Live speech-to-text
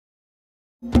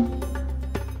Bismillah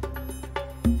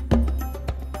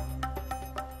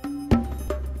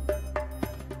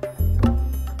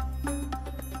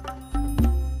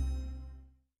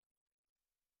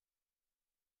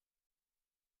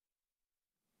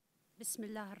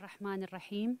ar-Rahman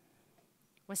ar-Rahim.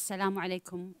 Wassalamu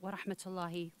alaikum wa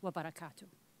rahmatullahi wa barakatuh.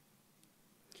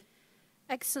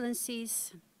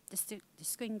 Excellencies,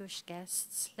 distinguished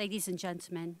guests, ladies and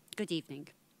gentlemen, good evening.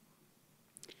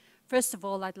 First of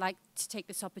all, I'd like to take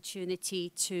this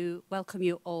opportunity to welcome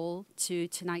you all to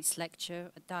tonight's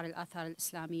lecture at Dar al-Athar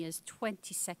al-Islamiya's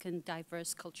 22nd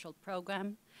Diverse Cultural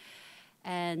Program.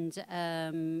 And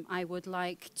I would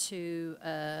like to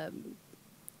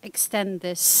extend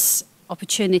this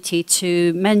opportunity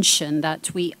to mention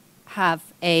that we have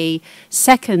a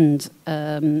second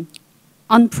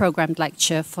unprogrammed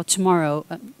lecture for tomorrow,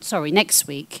 next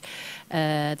week,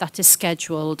 that is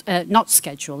scheduled, not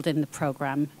scheduled in the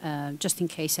program, just in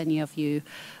case any of you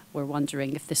were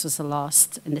wondering if this was the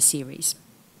last in the series.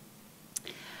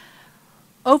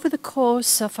 Over the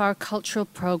course of our cultural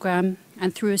program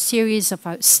and through a series of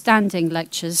outstanding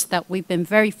lectures that we've been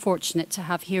very fortunate to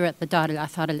have here at the Dar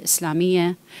al-Athar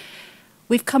al-Islamiyya,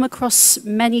 we've come across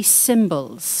many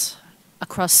symbols,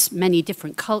 across many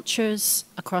different cultures,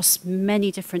 across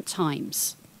many different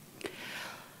times.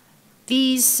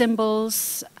 These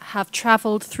symbols have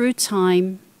traveled through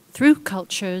time, through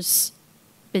cultures,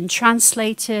 been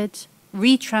translated,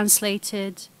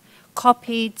 retranslated,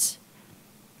 copied,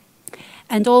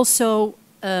 and also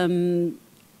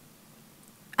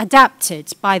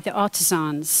adapted by the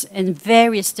artisans in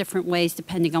various different ways,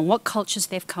 depending on what cultures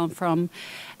they've come from,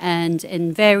 and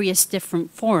in various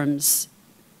different forms,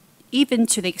 even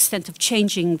to the extent of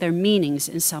changing their meanings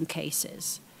in some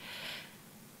cases.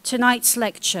 Tonight's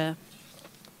lecture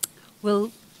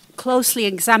will closely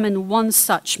examine one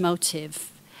such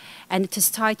motive, and it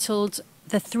is titled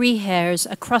The Three Hares,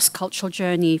 a Cross-Cultural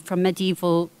Journey from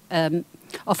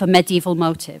of a Medieval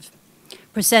Motive,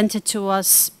 presented to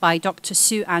us by Dr.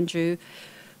 Sue Andrew,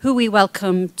 who we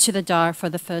welcome to the Dar for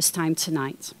the first time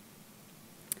tonight.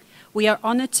 We are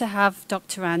honored to have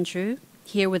Dr. Andrew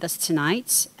here with us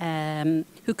tonight,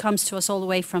 who comes to us all the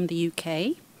way from the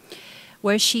UK,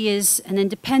 where she is an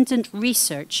independent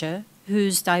researcher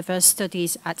whose diverse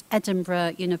studies at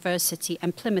Edinburgh University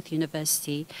and Plymouth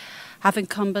University have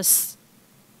encompassed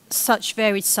such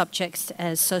varied subjects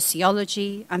as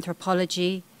sociology,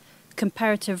 anthropology,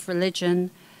 comparative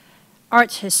religion,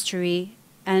 art history,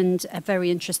 and a very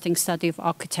interesting study of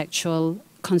architectural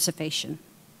conservation.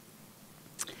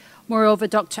 Moreover,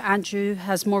 Dr. Andrew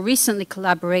has more recently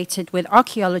collaborated with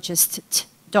archaeologist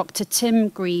Dr. Tim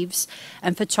Greaves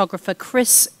and photographer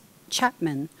Chris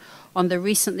Chapman on the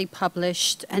recently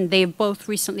published, and they both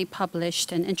recently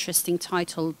published an interesting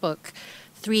titled book,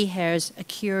 Three Hares, a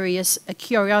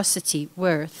Curiosity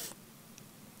Worth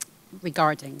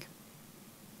Regarding.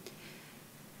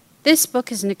 This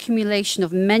book is an accumulation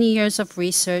of many years of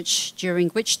research, during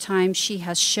which time she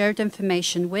has shared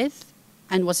information with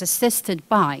and was assisted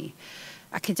by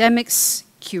academics,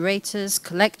 curators,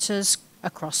 collectors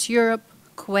across Europe,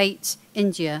 Kuwait,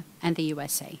 India, and the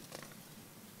USA.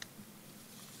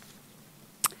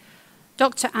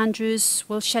 Dr. Andrews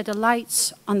will shed a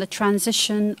light on the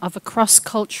transition of a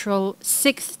cross-cultural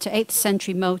 6th to 8th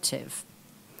century motive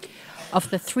of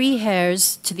the three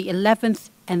hares to the 11th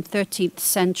and 13th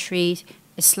century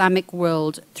Islamic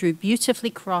world through beautifully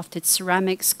crafted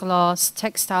ceramics, glass,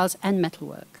 textiles, and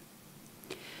metalwork.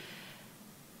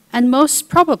 And most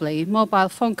probably mobile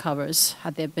phone covers,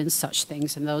 had there been such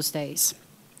things in those days,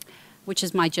 which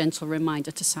is my gentle reminder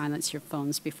to silence your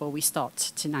phones before we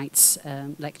start tonight's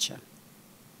lecture.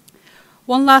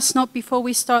 One last note before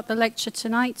we start the lecture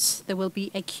tonight, there will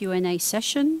be a Q&A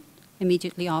session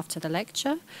immediately after the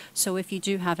lecture. So if you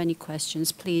do have any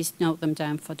questions, please note them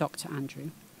down for Dr. Andrew.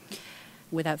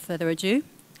 Without further ado,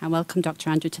 I welcome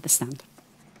Dr. Andrew to the stand.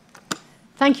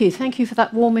 Thank you. Thank you for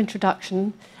that warm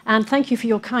introduction. And thank you for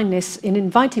your kindness in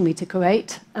inviting me to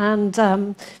Kuwait and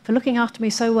for looking after me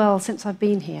so well since I've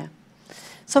been here.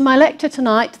 So my lecture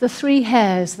tonight, The Three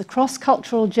Hares, the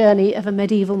Cross-Cultural Journey of a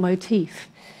Medieval Motif.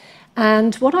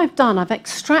 And what I've done, I've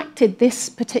extracted this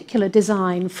particular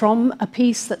design from a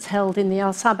piece that's held in the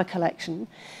Al Saba collection,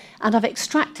 and I've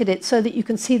extracted it so that you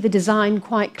can see the design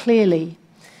quite clearly.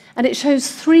 And it shows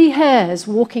three hares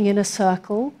walking in a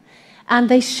circle, and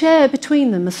they share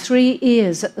between them the three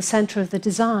ears at the center of the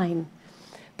design.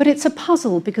 But it's a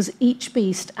puzzle because each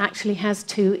beast actually has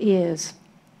two ears.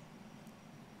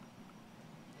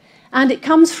 And it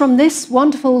comes from this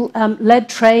wonderful lead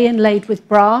tray inlaid with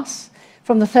brass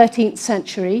from the 13th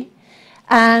century.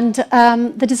 And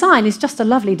the design is just a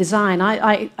lovely design.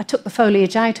 I took the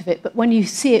foliage out of it, but when you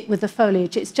see it with the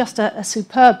foliage, it's just a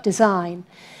superb design.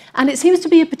 And it seems to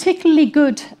be a particularly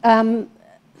good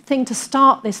thing to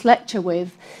start this lecture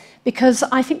with, because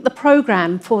I think the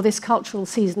programme for this cultural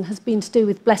season has been to do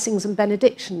with blessings and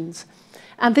benedictions.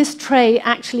 And this tray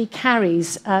actually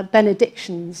carries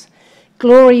benedictions: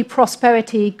 glory,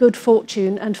 prosperity, good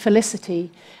fortune, and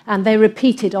felicity. And they're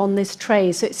repeated on this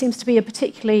tray. So it seems to be a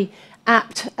particularly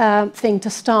apt thing to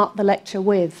start the lecture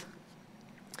with.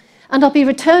 And I'll be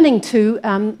returning to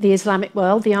the Islamic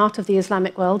world, the art of the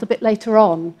Islamic world, a bit later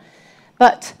on.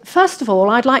 But first of all,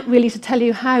 I'd like really to tell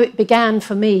you how it began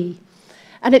for me.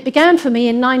 And it began for me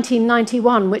in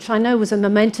 1991, which I know was a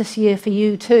momentous year for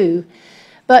you too.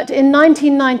 But in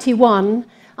 1991,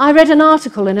 I read an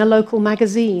article in a local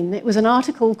magazine. It was an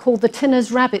article called "The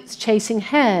Tinner's Rabbits Chasing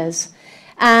Hares."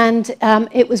 And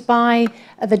it was by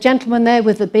the gentleman there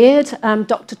with the beard,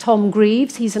 Dr. Tom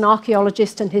Greaves. He's an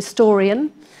archaeologist and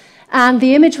historian. And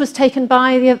the image was taken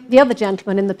by the other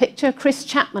gentleman in the picture, Chris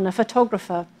Chapman, a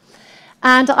photographer.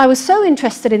 And I was so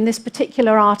interested in this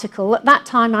particular article. At that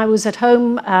time, I was at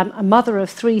home, a mother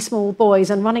of 3 small boys,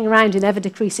 and running around in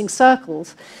ever-decreasing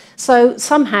circles. So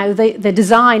somehow the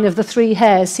design of the 3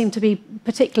 hares seemed to be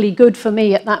particularly good for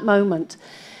me at that moment.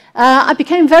 I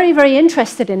became very, very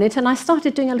interested in it, and I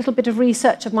started doing a little bit of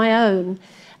research of my own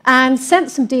and sent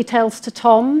some details to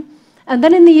Tom. And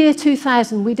then in the year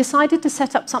 2000, we decided to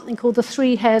set up something called the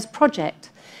 3 Hares Project.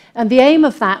 And the aim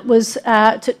of that was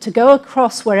to go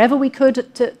across wherever we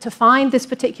could to find this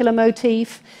particular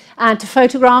motif and to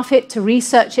photograph it, to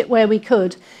research it where we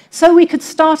could, so we could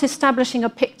start establishing a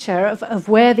picture of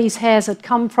where these hares had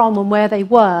come from and where they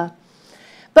were.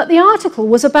 But the article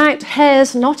was about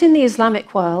hares not in the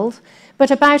Islamic world, but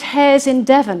about hares in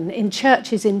Devon, in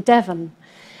churches in Devon.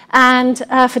 And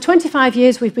for 25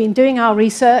 years, we've been doing our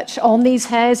research on these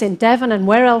hares in Devon and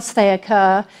where else they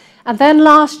occur. And then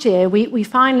last year, we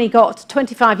finally got,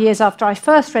 25 years after I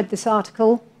first read this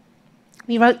article,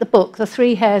 we wrote the book, The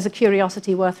 3 Hares, A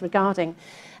Curiosity Worth Regarding.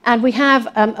 And we have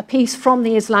a piece from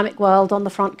the Islamic world on the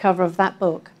front cover of that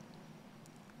book.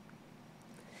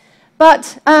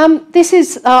 But this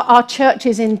is our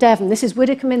churches in Devon. This is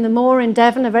Widdicombe in the Moor in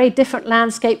Devon, a very different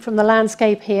landscape from the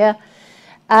landscape here.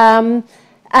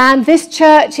 And this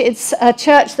church, it's a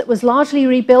church that was largely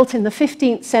rebuilt in the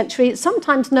 15th century. It's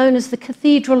sometimes known as the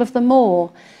Cathedral of the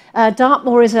Moor.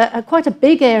 Dartmoor is quite a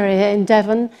big area in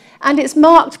Devon, and it's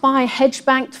marked by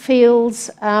hedge-banked fields.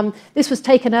 This was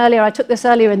taken earlier. I took this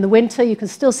earlier in the winter. You can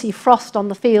still see frost on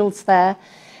the fields there.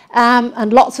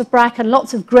 And lots of bracken,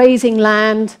 lots of grazing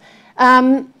land,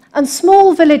 and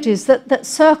small villages that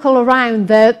circle around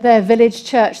their village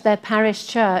church, their parish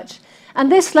church. And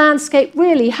this landscape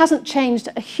really hasn't changed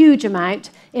a huge amount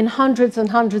in hundreds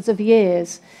and hundreds of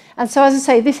years. And so, as I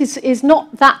say, this is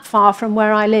not that far from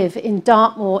where I live, in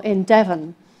Dartmoor in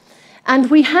Devon. And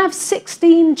we have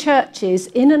 16 churches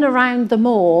in and around the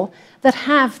moor that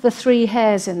have the 3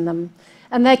 hares in them.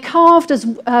 And they're carved as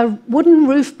wooden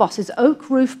roof bosses, oak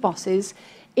roof bosses,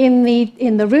 in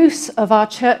the roofs of our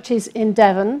churches in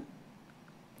Devon.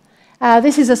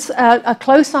 This is a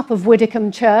close-up of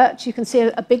Widdicombe Church. You can see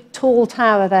a big tall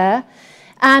tower there.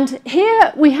 And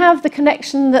here we have the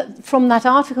connection from that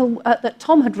article that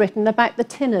Tom had written about the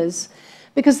tinners.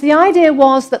 Because the idea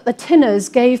was that the tinners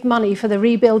gave money for the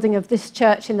rebuilding of this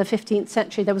church in the 15th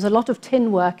century. There was a lot of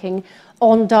tin working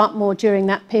on Dartmoor during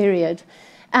that period.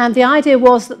 And the idea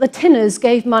was that the tinners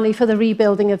gave money for the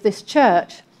rebuilding of this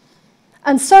church.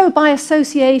 And so, by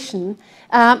association,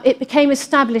 it became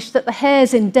established that the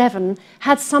hares in Devon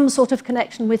had some sort of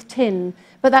connection with tin.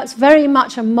 But that's very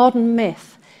much a modern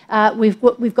myth.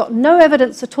 We've got no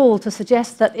evidence at all to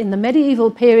suggest that in the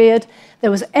medieval period there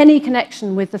was any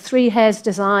connection with the 3 hares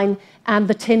design and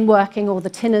the tin working or the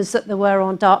tinners that there were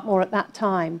on Dartmoor at that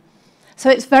time.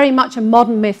 So it's very much a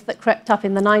modern myth that crept up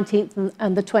in the 19th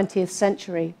and the 20th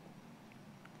century.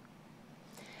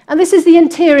 And this is the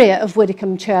interior of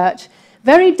Widdicombe Church.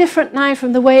 Very different now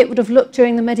from the way it would have looked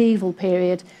during the medieval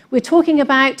period. We're talking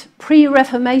about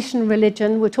pre-Reformation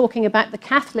religion. We're talking about the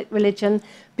Catholic religion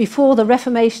before the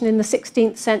Reformation in the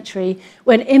 16th century,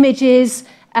 when images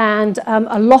and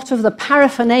a lot of the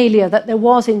paraphernalia that there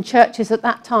was in churches at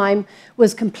that time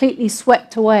was completely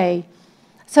swept away.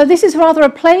 So this is rather a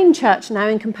plain church now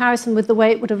in comparison with the way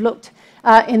it would have looked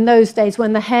in those days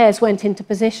when the hares went into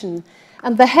position.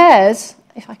 And the hares,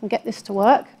 if I can get this to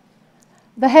work,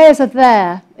 the hares are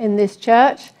there in this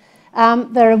church.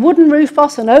 They're a wooden roof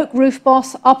boss, an oak roof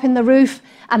boss up in the roof,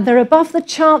 and they're above the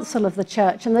chancel of the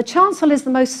church. And the chancel is the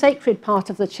most sacred part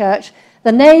of the church.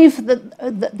 The nave,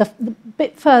 the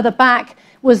bit further back,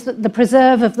 was the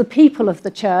preserve of the people of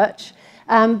the church,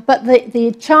 but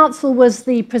the chancel was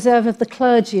the preserve of the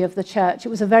clergy of the church. It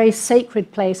was a very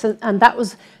sacred place, and that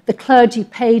was the clergy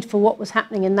paid for what was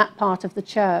happening in that part of the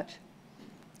church.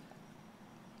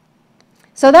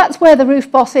 So that's where the roof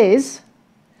boss is.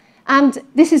 And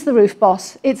this is the roof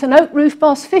boss. It's an oak roof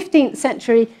boss, 15th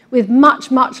century, with much,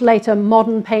 much later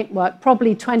modern paintwork,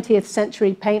 probably 20th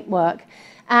century paintwork.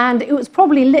 And it was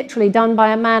probably literally done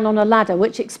by a man on a ladder,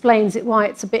 which explains why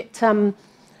it's a bit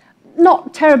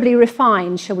not terribly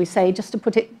refined, shall we say, just to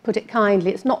put it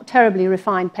kindly. It's not terribly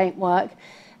refined paintwork.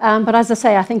 But as I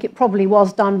say, I think it probably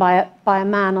was done by a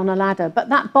man on a ladder. But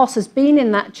that boss has been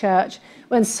in that church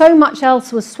when so much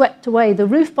else was swept away. The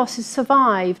roof bosses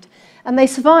survived. And they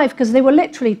survived because they were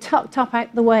literally tucked up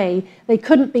out the way. They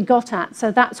couldn't be got at.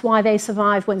 So that's why they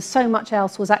survived when so much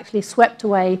else was actually swept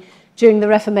away during the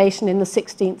Reformation in the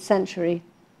 16th century.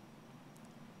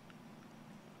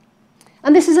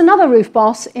 And this is another roof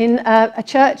boss in a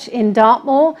church in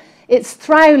Dartmoor. It's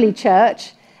Throwley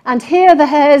Church. And here the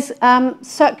hares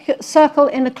circle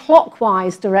in a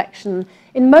clockwise direction.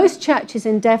 In most churches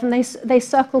in Devon, they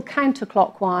circle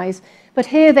counterclockwise. But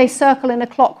here they circle in a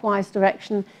clockwise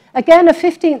direction. Again, a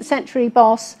 15th century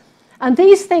boss. And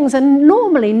these things are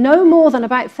normally no more than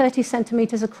about 30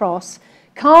 centimetres across,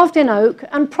 carved in oak,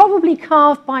 and probably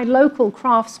carved by local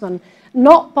craftsmen,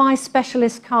 not by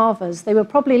specialist carvers. They were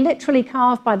probably literally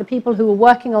carved by the people who were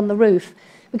working on the roof,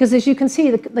 because as you can see,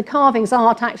 the carvings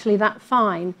aren't actually that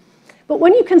fine. But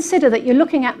when you consider that you're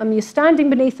looking at them, you're standing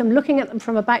beneath them, looking at them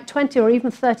from about 20 or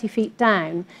even 30 feet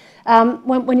down,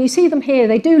 when you see them here,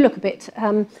 they do look a bit,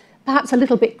 perhaps a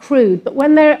little bit crude, but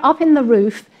when they're up in the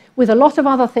roof with a lot of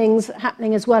other things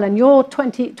happening as well, and you're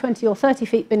 20 or 30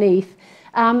 feet beneath,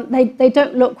 they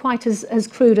don't look quite as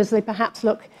crude as they perhaps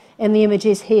look in the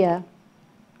images here.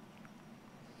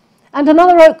 And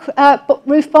another oak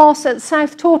roof boss at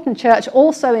South Taunton Church,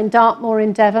 also in Dartmoor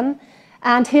in Devon,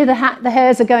 and here the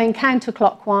hares are going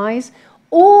counterclockwise.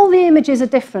 All the images are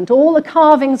different, all the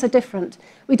carvings are different.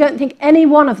 We don't think any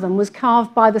one of them was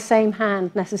carved by the same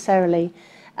hand necessarily.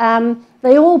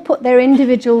 They all put their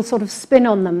individual sort of spin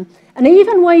on them. And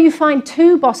even where you find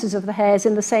two bosses of the hares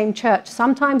in the same church,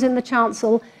 sometimes in the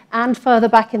chancel and further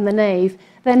back in the nave,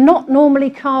 they're not normally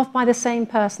carved by the same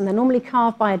person. They're normally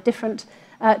carved by a different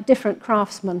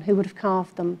craftsman who would have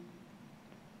carved them.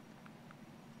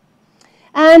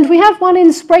 And we have one in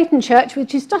Sprayton Church,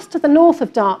 which is just to the north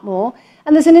of Dartmoor,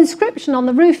 and there's an inscription on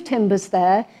the roof timbers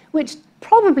there, which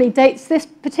probably dates this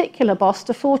particular boss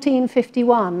to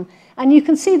 1451. And you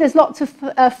can see there's lots of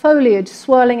foliage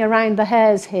swirling around the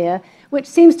hares here, which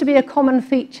seems to be a common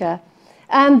feature.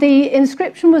 And the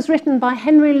inscription was written by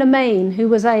Henry Lemaine, who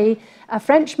was a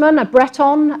Frenchman, a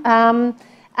Breton,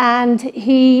 and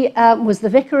he was the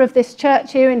vicar of this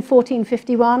church here in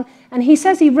 1451, and he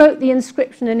says he wrote the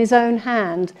inscription in his own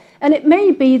hand. And it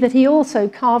may be that he also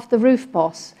carved the roof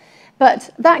boss.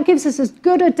 But that gives us as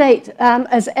good a date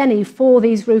as any for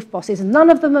these roof bosses. None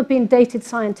of them have been dated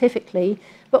scientifically,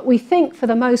 but we think for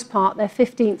the most part they're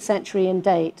 15th century in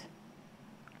date.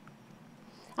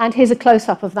 And here's a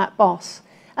close-up of that boss.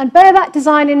 And bear that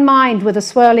design in mind with the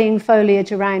swirling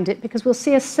foliage around it, because we'll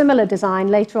see a similar design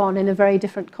later on in a very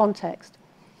different context.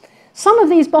 Some of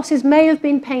these bosses may have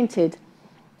been painted.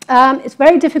 It's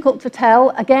very difficult to tell.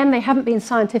 Again, they haven't been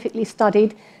scientifically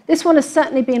studied. This one has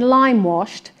certainly been lime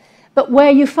washed. But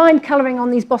where you find colouring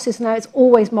on these bosses now, it's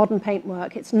always modern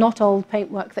paintwork. It's not old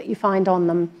paintwork that you find on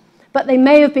them. But they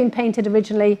may have been painted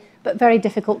originally, but very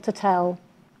difficult to tell.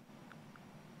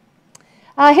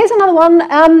 Here's another one,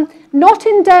 not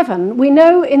in Devon. We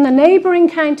know in the neighbouring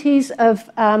counties of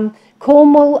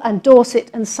Cornwall and Dorset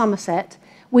and Somerset,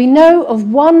 we know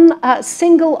of one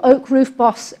single oak roof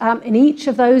boss in each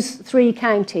of those three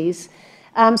counties.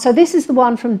 So this is the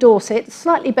one from Dorset,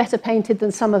 slightly better painted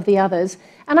than some of the others,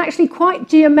 and actually quite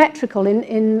geometrical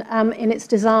in its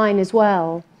design as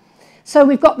well. So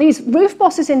we've got these roof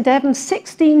bosses in Devon,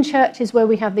 16 churches where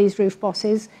we have these roof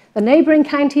bosses. The neighbouring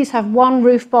counties have one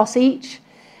roof boss each.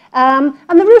 And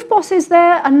the roof bosses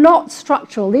there are not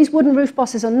structural. These wooden roof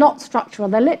bosses are not structural.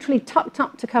 They're literally tucked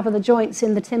up to cover the joints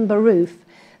in the timber roof.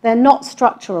 They're not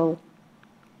structural.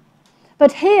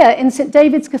 But here in St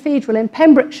David's Cathedral in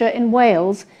Pembrokeshire in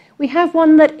Wales, we have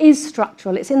one that is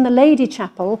structural. It's in the Lady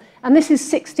Chapel, and this is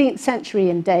 16th century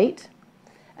in date,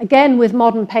 again with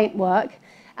modern paintwork.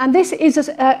 And this is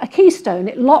a keystone.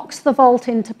 It locks the vault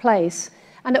into place.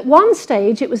 And at one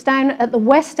stage, it was down at the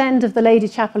west end of the Lady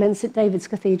Chapel in St David's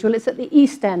Cathedral. It's at the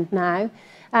east end now.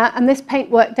 And this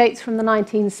paintwork dates from the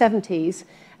 1970s.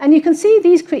 And you can see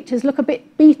these creatures look a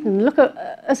bit beaten,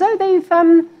 as though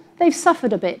they've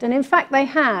suffered a bit. And in fact, they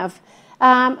have.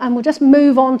 and we'll just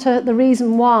move on to the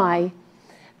reason why.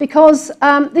 Because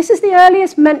this is the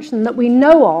earliest mention that we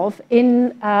know of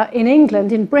in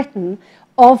England, in Britain,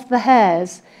 of the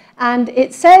hares. And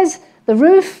it says, the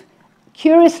roof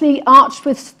curiously arched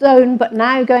with stone, but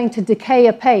now going to decay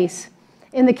apace.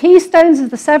 In the keystones of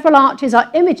the several arches are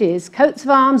images, coats of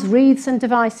arms, wreaths, and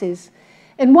devices.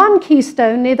 In one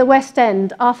keystone near the west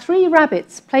end are 3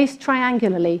 rabbits placed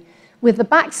triangularly, with the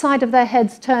backside of their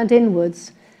heads turned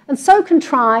inwards, and so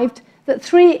contrived that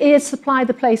 3 ears supply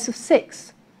the place of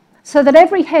 6, so that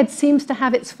every head seems to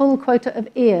have its full quota of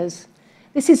ears.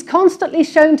 This is constantly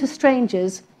shown to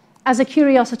strangers as a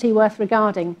curiosity worth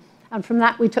regarding, and from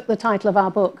that we took the title of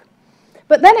our book.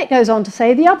 But then it goes on to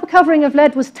say, the upper covering of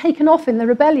lead was taken off in the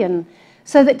rebellion,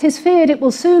 so that 'tis feared it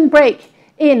will soon break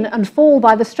in and fall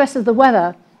by the stress of the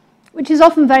weather, which is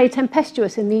often very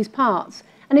tempestuous in these parts.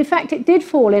 And in fact, it did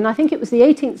fall in, I think it was the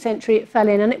 18th century it fell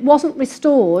in, and it wasn't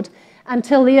restored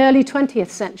until the early 20th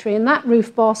century, and that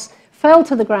roof boss fell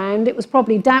to the ground. It was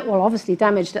probably, obviously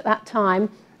damaged at that time.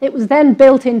 It was then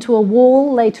built into a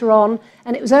wall later on,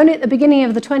 and it was only at the beginning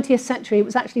of the 20th century it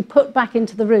was actually put back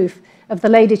into the roof of the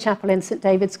Lady Chapel in St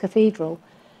David's Cathedral.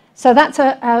 So that's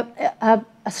a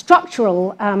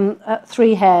structural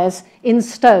 3 hares in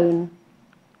stone.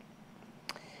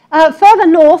 Further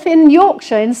north in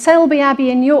Yorkshire, in Selby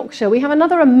Abbey in Yorkshire, we have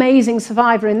another amazing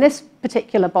survivor in this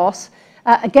particular boss.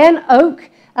 Again, oak,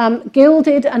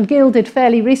 gilded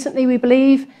fairly recently, we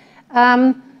believe.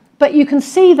 But you can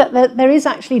see that there is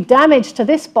actually damage to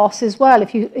this boss as well.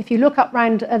 If you look up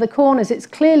round the corners, it's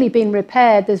clearly been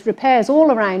repaired. There's repairs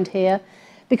all around here,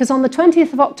 because on the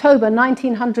 20th of October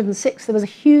 1906, there was a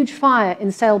huge fire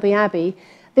in Selby Abbey.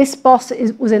 This boss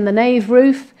was in the nave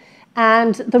roof,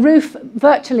 and the roof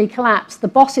virtually collapsed. The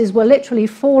bosses were literally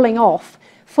falling off.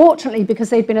 Fortunately, because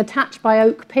they'd been attached by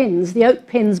oak pins, the oak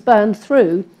pins burned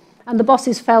through, and the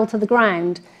bosses fell to the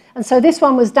ground. And so this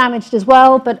one was damaged as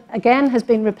well, but again has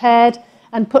been repaired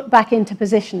and put back into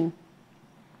position.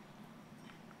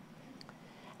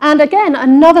 And again,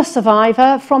 another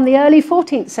survivor from the early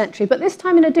 14th century, but this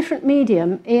time in a different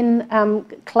medium, in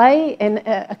clay, in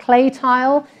a clay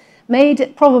tile,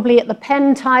 made probably at the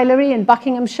Penn Tilery in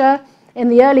Buckinghamshire in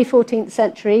the early 14th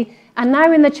century, and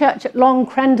now in the church at Long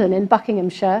Crendon in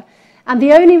Buckinghamshire. And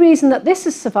the only reason that this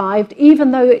has survived,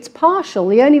 even though it's partial,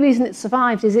 the only reason it's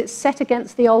survived is it's set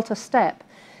against the altar step.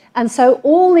 And so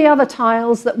all the other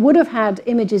tiles that would have had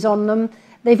images on them,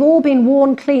 they've all been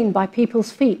worn clean by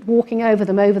people's feet walking over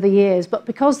them over the years. But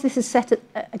because this is set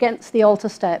against the altar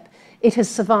step, it has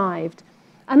survived.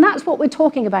 And that's what we're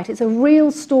talking about. It's a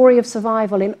real story of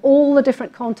survival in all the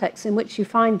different contexts in which you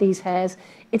find these hares.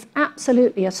 It's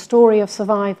absolutely a story of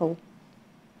survival.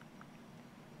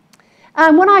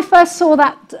 And when I first saw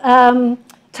that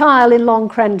tile in Long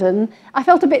Crendon, I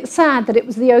felt a bit sad that it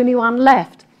was the only one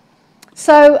left.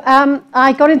 So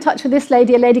I got in touch with this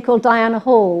lady, a lady called Diana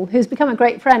Hall, who's become a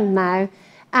great friend now.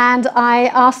 And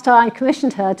I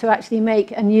commissioned her to actually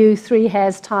make a new 3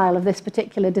 hares tile of this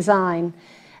particular design.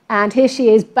 And here she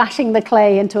is bashing the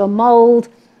clay into a mould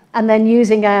and then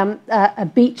using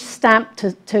a beach stamp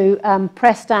to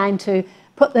press down to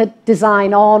put the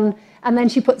design on. And then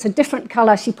she puts a different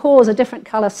colour, she pours a different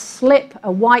colour slip,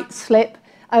 a white slip,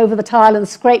 over the tile and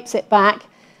scrapes it back.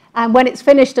 And when it's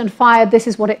finished and fired, this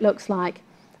is what it looks like.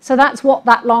 So that's what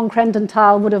that Long Crendon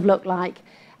tile would have looked like.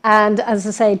 And as I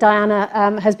say,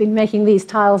 Diana has been making these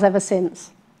tiles ever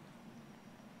since.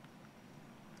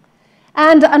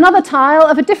 And another tile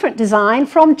of a different design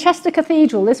from Chester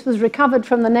Cathedral. This was recovered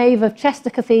from the nave of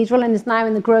Chester Cathedral and is now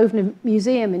in the Grosvenor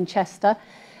Museum in Chester.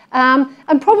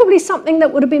 And probably something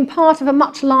that would have been part of a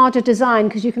much larger design,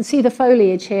 because you can see the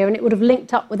foliage here and it would have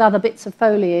linked up with other bits of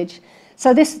foliage.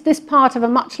 So this part of a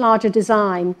much larger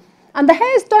design. And the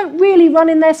hares don't really run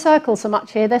in their circle so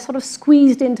much here. They're sort of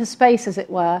squeezed into space, as it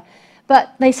were.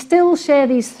 But they still share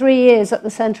these 3 ears at the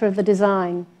centre of the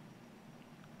design.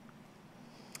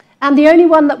 And the only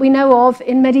one that we know of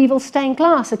in medieval stained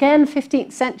glass, again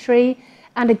 15th century,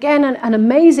 and again an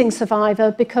amazing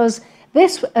survivor, because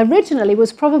this originally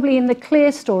was probably in the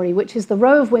clerestory, which is the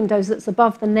row of windows that's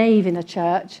above the nave in a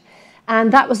church.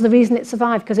 And that was the reason it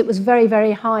survived, because it was very,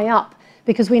 very high up.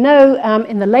 Because we know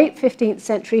in the late 15th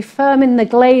century, Firmin the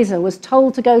Glazer was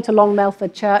told to go to Long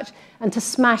Melford Church and to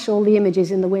smash all the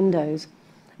images in the windows,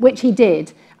 which he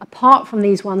did, apart from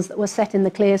these ones that were set in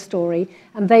the clerestory,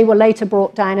 and they were later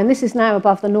brought down. And this is now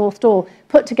above the north door,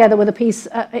 put together with a piece.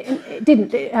 It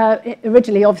didn't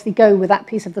originally obviously go with that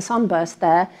piece of the sunburst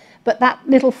there, but that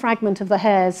little fragment of the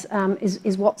hares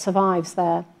is what survives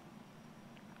there.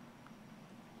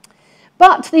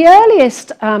 But the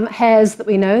earliest hares that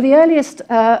we know, the earliest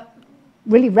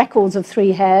really records of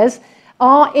three hares,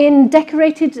 are in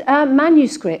decorated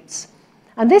manuscripts.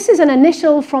 And this is an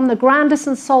initial from the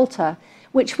Grandison Psalter,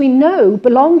 which we know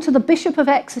belonged to the Bishop of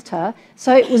Exeter,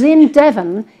 so it was in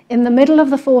Devon in the middle of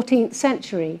the 14th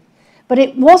century. But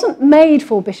it wasn't made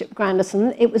for Bishop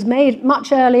Grandison. It was made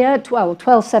much earlier,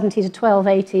 1270 to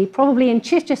 1280, probably in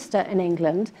Chichester in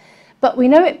England. But we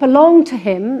know it belonged to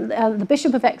him, the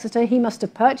Bishop of Exeter. He must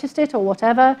have purchased it or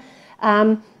whatever.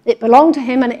 It belonged to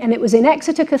him, and it was in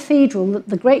Exeter Cathedral,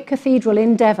 the great cathedral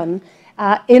in Devon,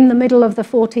 in the middle of the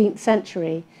 14th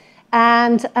century.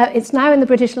 And it's now in the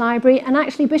British Library, and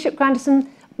actually Bishop Grandison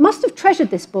must have treasured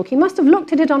this book. He must have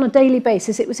looked at it on a daily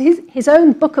basis. It was his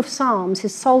own book of Psalms,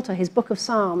 his Psalter, his book of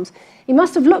Psalms. He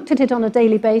must have looked at it on a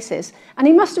daily basis, and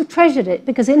he must have treasured it,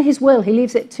 because in his will he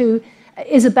leaves it to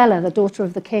Isabella, the daughter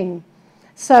of the king.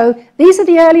 So these are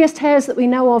the earliest hares that we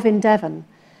know of in Devon,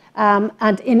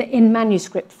 and in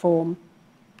manuscript form.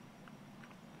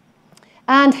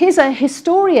 And here's a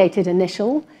historiated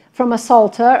initial from a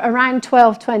Psalter around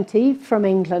 1220 from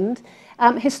England.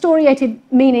 Historiated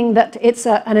meaning that it's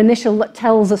an initial that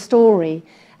tells a story.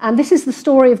 And this is the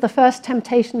story of the first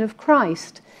temptation of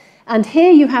Christ. And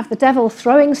here you have the devil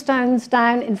throwing stones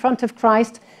down in front of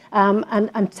Christ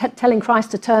and telling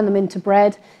Christ to turn them into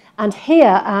bread. And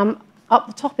here, up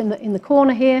the top in the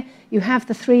corner here, you have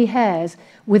the three hares.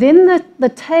 Within the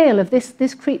tail of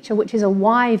this creature, which is a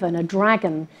wyvern, a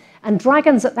dragon, and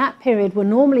dragons at that period were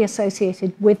normally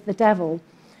associated with the devil.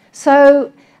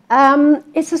 So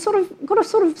it's got a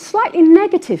sort of slightly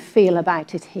negative feel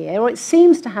about it here, or it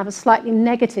seems to have a slightly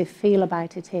negative feel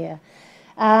about it here.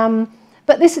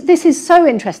 But this is so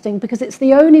interesting, because it's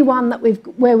the only one that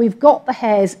where we've got the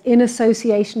hares in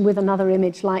association with another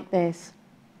image like this.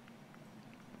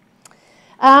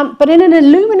 But in an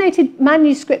illuminated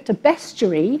manuscript, a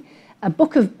bestiary, a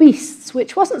book of beasts,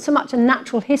 which wasn't so much a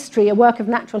natural history, a work of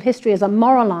natural history, as a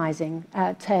moralizing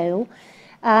tale.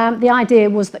 The idea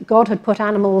was that God had put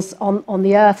animals on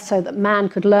the earth so that man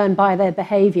could learn by their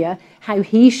behavior how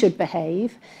he should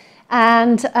behave.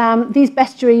 And these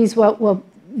bestiaries were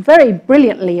very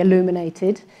brilliantly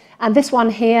illuminated. And this one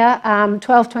here,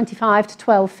 1225 to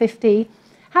 1250,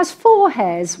 has four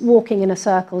hares walking in a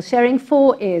circle, sharing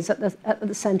four ears at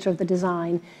the center of the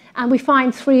design. And we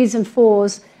find threes and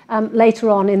fours later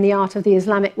on in the art of the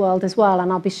Islamic world as well, and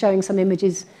I'll be showing some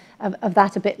images of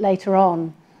that a bit later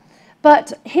on.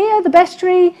 But here the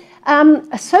bestiary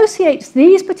associates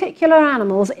these particular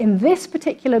animals in this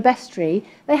particular bestiary.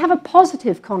 They have a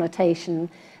positive connotation.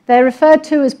 They're referred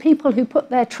to as people who put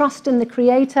their trust in the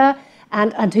Creator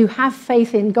and who have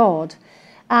faith in God.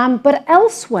 But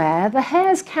elsewhere, the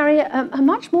hares carry a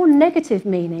much more negative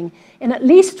meaning. In at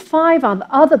least 5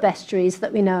 other bestiaries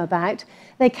that we know about,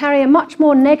 they carry a much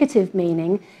more negative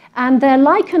meaning, and they're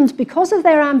likened, because of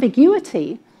their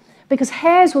ambiguity, because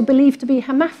hares were believed to be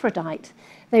hermaphrodite.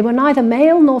 They were neither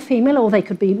male nor female, or they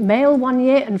could be male one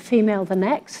year and female the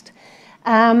next.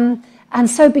 And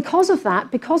so because of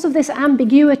that, because of this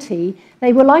ambiguity,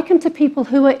 they were likened to people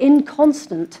who were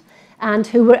inconstant and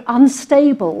who were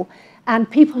unstable,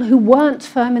 and people who weren't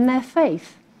firm in their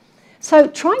faith. So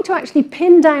trying to actually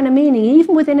pin down a meaning,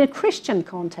 even within a Christian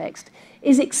context,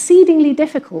 is exceedingly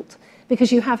difficult,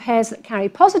 because you have hares that carry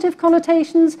positive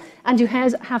connotations and you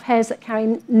have hares that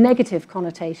carry negative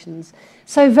connotations.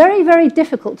 So very, very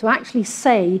difficult to actually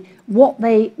say what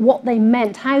they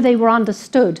meant, how they were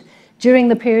understood during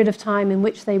the period of time in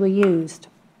which they were used.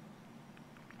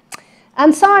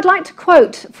 And so I'd like to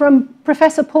quote from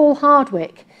Professor Paul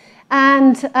Hardwick.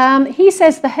 And he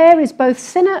says, "The hare is both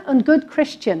sinner and good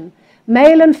Christian,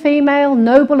 male and female,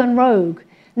 noble and rogue,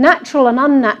 natural and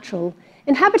unnatural,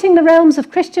 inhabiting the realms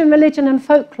of Christian religion and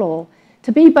folklore,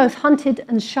 to be both hunted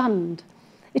and shunned.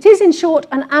 It is, in short,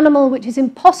 an animal which is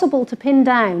impossible to pin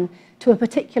down to a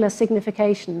particular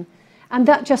signification." And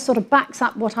that just sort of backs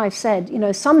up what I've said. You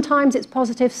know, sometimes it's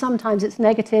positive, sometimes it's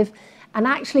negative, and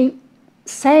actually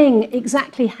saying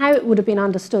exactly how it would have been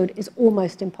understood is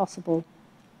almost impossible.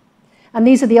 And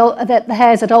these are the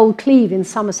hares at Old Cleve in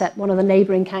Somerset, one of the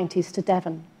neighbouring counties to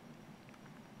Devon.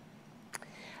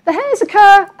 The hares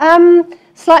occur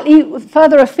slightly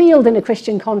further afield in a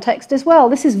Christian context as well.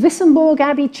 This is Wissembourg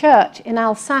Abbey Church in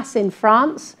Alsace in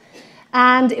France.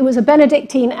 And it was a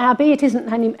Benedictine abbey. It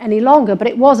isn't any longer, but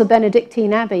it was a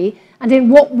Benedictine abbey. And in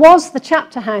what was the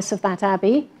chapter house of that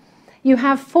abbey, you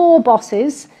have 4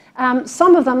 bosses,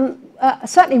 some of them,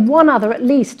 certainly one other at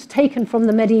least, taken from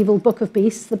the medieval Book of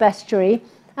Beasts, the bestiary.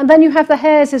 And then you have the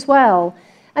hares as well.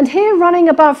 And here running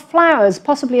above flowers,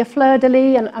 possibly a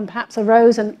fleur-de-lis and perhaps a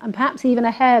rose and perhaps even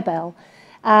a harebell.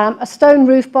 A stone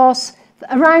roof boss,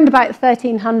 around about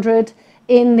 1300.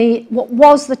 in what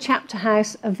was the chapter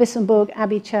house of Wissembourg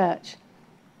Abbey Church.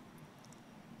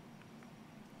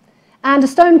 And a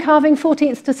stone carving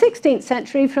 14th to 16th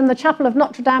century from the chapel of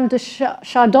Notre-Dame de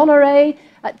Chardonneret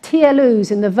at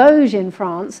Thielus in the Vosges in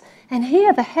France. And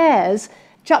here the hares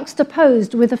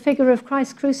juxtaposed with the figure of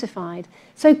Christ crucified.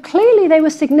 So clearly they were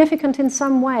significant in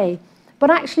some way, but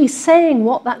actually saying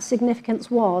what that significance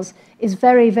was is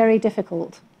very, very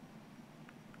difficult.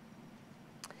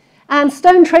 And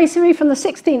stone tracery from the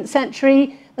 16th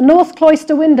century, the north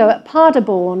cloister window at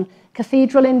Paderborn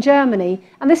Cathedral in Germany.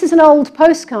 And this is an old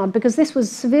postcard because this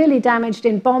was severely damaged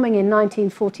in bombing in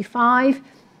 1945.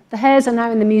 The hares are now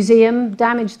in the museum,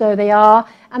 damaged though they are,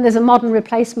 and there's a modern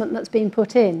replacement that's been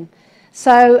put in.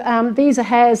 So these are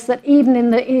hares that even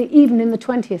in the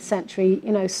 20th century,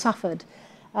 suffered,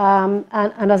 and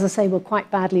as I say, were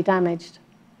quite badly damaged.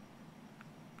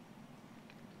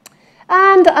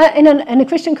 And in a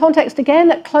Christian context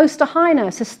again, at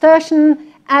Klosterhainer,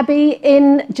 Cistercian Abbey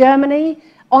in Germany,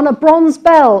 on a bronze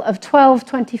bell of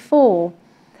 1224.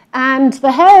 And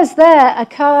the hares there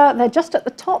occur, they're just at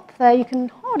the top there, you can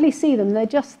hardly see them, they're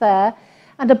just there.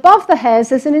 And above the hares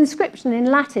there's an inscription in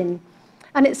Latin.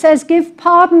 And it says, "Give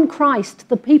pardon, Christ,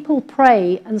 the people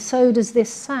pray, and so does this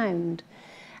sound."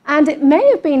 And it may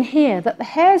have been here that the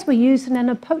hares were used in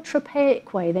an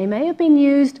apotropaic way. They may have been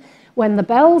used when the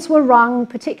bells were rung,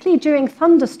 particularly during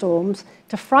thunderstorms,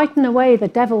 to frighten away the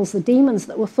devils, the demons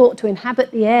that were thought to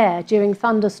inhabit the air during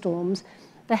thunderstorms.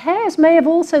 The hares may have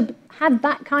also had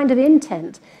that kind of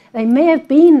intent. They may have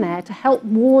been there to help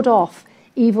ward off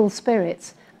evil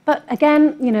spirits. But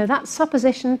again, that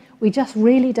supposition, we just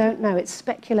really don't know. It's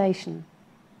speculation.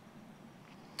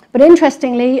 But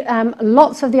interestingly,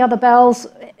 lots of the other bells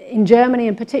in Germany,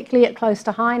 and particularly at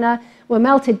Klosterhainer, were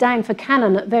melted down for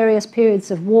cannon at various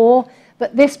periods of war.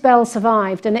 But this bell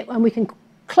survived, and we can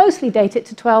closely date it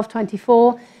to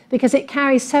 1224 because it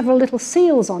carries several little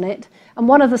seals on it. And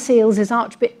one of the seals is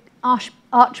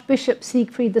Archbishop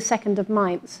Siegfried II of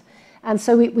Mainz. And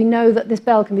so we know that this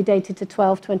bell can be dated to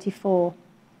 1224.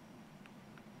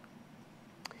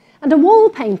 And a wall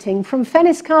painting from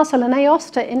Venice Castle in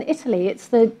Aosta in Italy. It's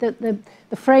the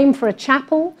frame for a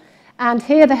chapel. And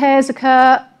here the hares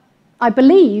occur, I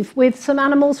believe, with some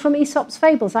animals from Aesop's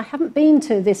fables. I haven't been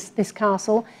to this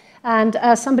castle, and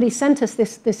somebody sent us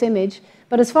this image.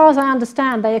 But as far as I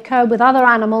understand, they occur with other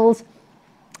animals,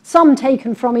 some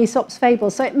taken from Aesop's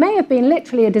fables. So it may have been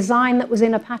literally a design that was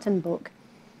in a pattern book.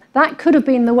 That could have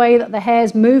been the way that the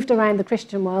hares moved around the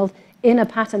Christian world in a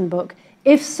pattern book.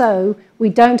 If so, we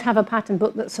don't have a pattern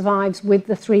book that survives with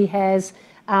the three hares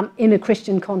in a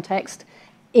Christian context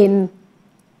in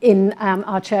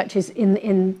our churches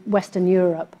in Western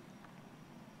Europe.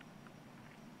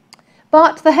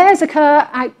 But the hares occur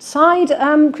outside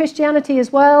Christianity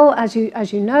as well, as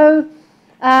you know.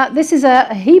 This is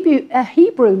a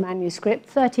Hebrew manuscript,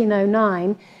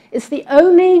 1309. It's the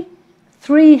only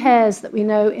three hares that we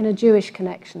know in a Jewish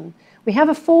connection. We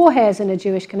have four hares in a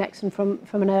Jewish connection from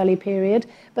an early period,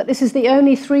 but this is the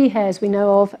only three hares we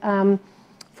know of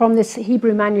from this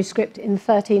Hebrew manuscript in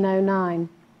 1309.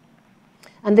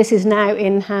 And this is now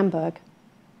in Hamburg.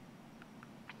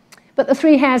 But the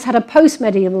three hares had a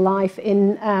post-medieval life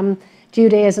in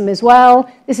Judaism as well.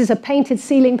 This is a painted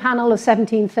ceiling panel of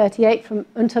 1738 from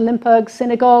Unterlimburg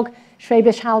Synagogue,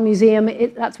 Schwäbisch Hall Museum.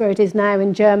 That's where it is now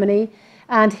in Germany.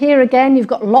 And here again, you've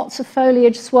got lots of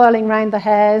foliage swirling around the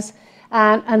hares.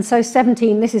 And so this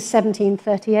is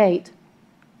 1738.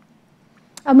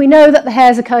 And we know that the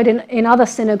hares occurred in other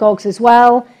synagogues as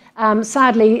well.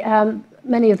 Sadly,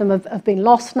 many of them have been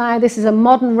lost now. This is a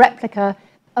modern replica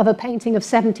of a painting of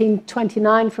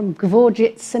 1729 from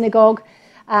Gwoździc Synagogue.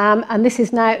 And this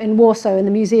is now in Warsaw, in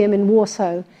the museum in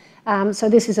Warsaw. So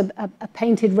this is a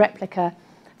painted replica.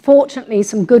 Fortunately,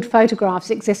 some good photographs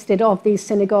existed of these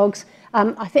synagogues.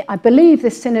 I believe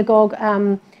this synagogue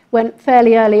went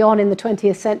fairly early on in the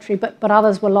 20th century, but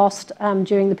others were lost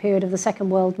during the period of the Second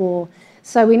World War.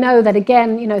 So we know that,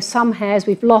 again, some hares,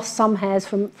 we've lost some hares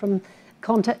from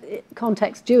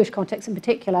context, Jewish context in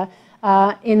particular,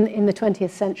 in the 20th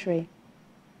century.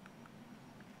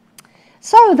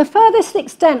 So the furthest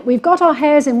extent, we've got our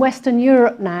hares in Western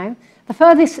Europe now. The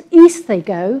furthest east they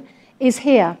go is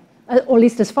here, or at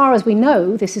least as far as we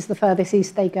know, this is the furthest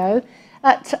east they go,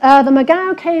 at the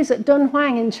Magao Caves at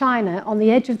Dunhuang in China on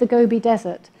the edge of the Gobi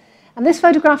Desert. And this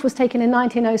photograph was taken in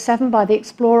 1907 by the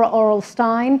explorer Aurel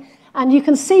Stein. And you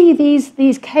can see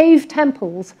these cave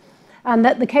temples, and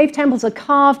that the cave temples are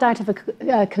carved out of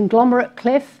a conglomerate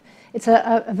cliff. It's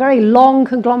a very long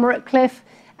conglomerate cliff.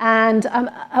 And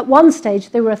at one stage,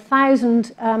 there were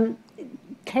 1,000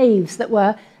 caves that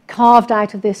were carved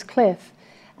out of this cliff.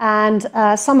 And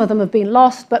some of them have been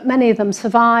lost, but many of them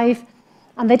survive.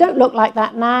 And they don't look like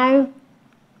that now.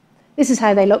 This is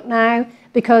how they look now,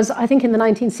 because I think in the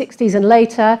 1960s and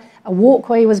later, a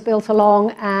walkway was built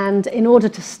along, and in order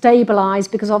to stabilize,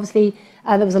 because obviously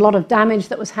there was a lot of damage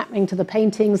that was happening to the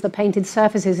paintings, the painted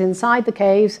surfaces inside the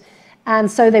caves, and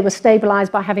so they were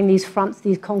stabilized by having these fronts,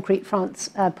 these concrete fronts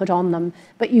put on them.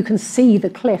 But you can see the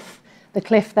cliff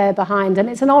there behind, and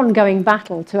it's an ongoing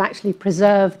battle to actually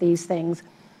preserve these things.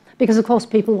 Because, of course,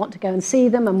 people want to go and see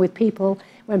them, and with people,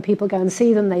 when people go and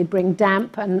see them, they bring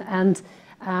damp and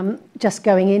just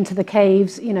going into the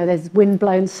caves, you know, there's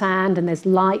wind-blown sand and there's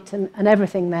light and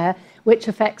everything there, which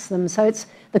affects them. So it's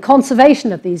the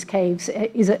conservation of these caves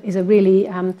is a really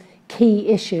key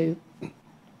issue.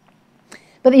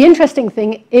 But the interesting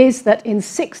thing is that in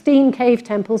 16 cave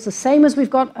temples, the same as we've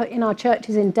got in our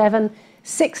churches in Devon,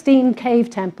 16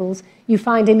 cave temples, you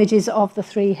find images of the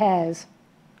three hares.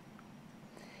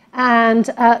 And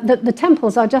the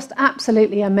temples are just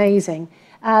absolutely amazing.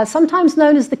 Sometimes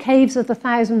known as the Caves of the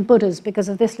Thousand Buddhas, because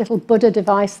of this little Buddha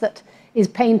device that is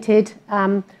painted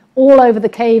all over the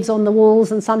caves on the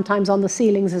walls and sometimes on the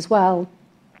ceilings as well.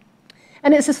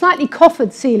 And it's a slightly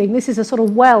coffered ceiling. This is a sort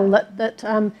of well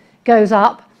that goes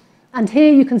up. And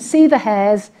here you can see the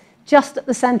hares just at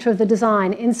the center of the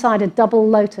design, inside a double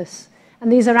lotus.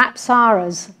 And these are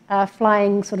apsaras,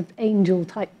 flying sort of angel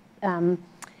type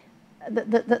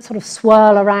that sort of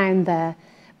swirl around there.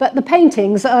 But the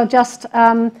paintings are just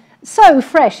so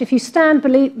fresh. If you stand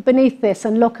beneath this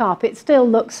and look up, it still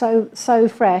looks so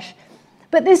fresh.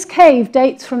 But this cave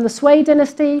dates from the Sui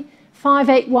dynasty,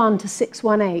 581 to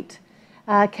 618,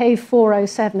 cave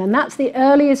 407. And that's the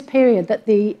earliest period that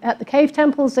at the cave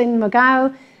temples in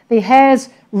Macau, the hares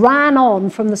ran on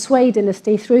from the Sui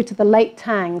dynasty through to the late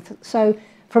Tang. So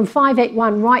from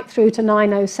 581 right through to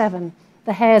 907,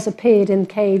 the hares appeared in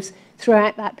caves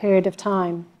throughout that period of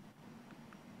time.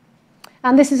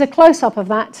 And this is a close-up of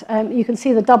that. You can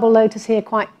see the double lotus here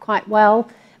quite well.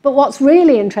 But what's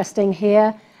really interesting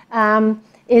here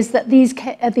is that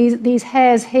these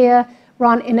hares here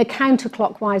run in a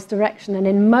counterclockwise direction. And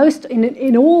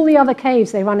in all the other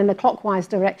caves, they run in a clockwise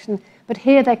direction. But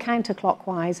here they're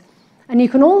counterclockwise. And you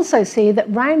can also see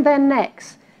that round their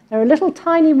necks, there are little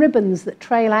tiny ribbons that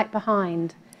trail out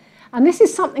behind. And this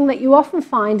is something that you often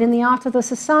find in the art of the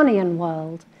Sasanian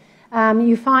world.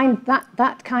 You find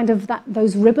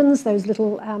those ribbons, those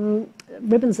little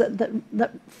ribbons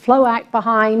that flow out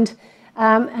behind,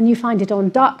 and you find it on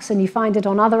ducks and you find it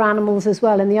on other animals as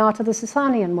well in the art of the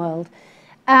Sasanian world.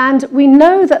 And we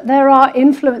know that there are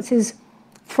influences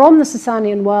from the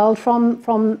Sasanian world,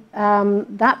 from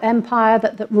that empire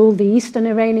that ruled the Eastern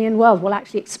Iranian world, well,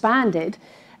 actually expanded.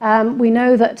 We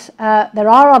know that there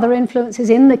are other influences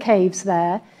in the caves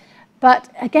there. But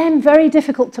again, very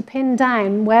difficult to pin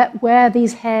down where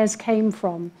these hares came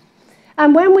from.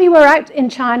 And when we were out in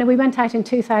China, we went out in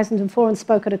 2004 and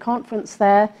spoke at a conference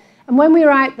there. And when we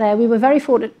were out there, we were very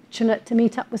fortunate to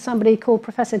meet up with somebody called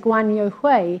Professor Guan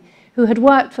Youhui, who had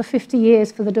worked for 50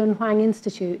 years for the Dunhuang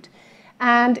Institute.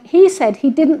 And he said he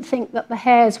didn't think that the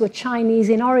hares were Chinese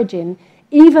in origin,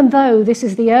 even though this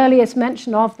is the earliest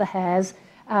mention of the hares,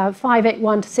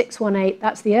 581 to 618,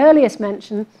 that's the earliest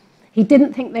mention. He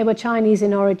didn't think they were Chinese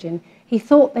in origin. He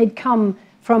thought they'd come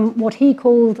from what he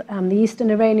called the Eastern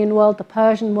Iranian world, the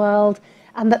Persian world,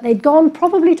 and that they'd gone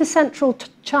probably to central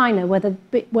China, where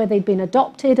they'd been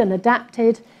adopted and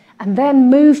adapted, and then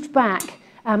moved back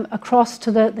across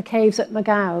to the caves at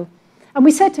Macau. And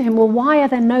we said to him, well, why are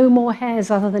there no more hares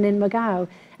other than in Macau?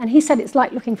 And he said it's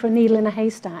like looking for a needle in a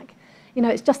haystack. You know,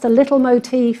 it's just a little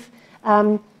motif.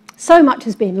 So much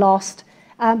has been lost.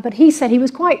 But he said he was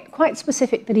quite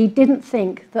specific that he didn't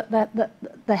think that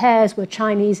the hares were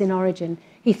Chinese in origin.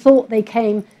 He thought they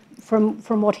came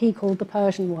from what he called the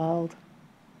Persian world.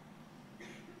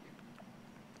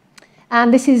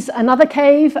 And this is another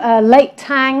cave, Lake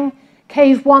Tang,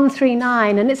 cave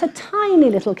 139. And it's a tiny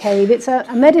little cave. It's a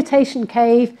meditation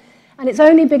cave. And it's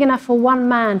only big enough for one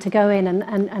man to go in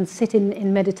and sit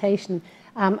in meditation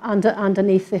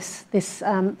underneath this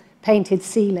painted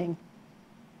ceiling.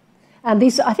 And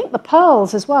these, I think the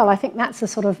pearls as well, I think that's a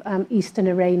sort of Eastern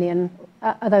Iranian,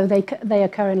 although they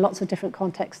occur in lots of different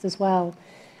contexts as well.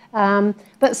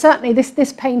 But certainly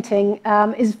this painting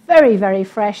is very, very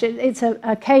fresh. It's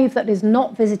a cave that is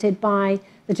not visited by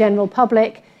the general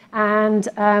public, and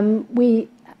we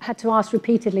had to ask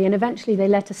repeatedly, and eventually they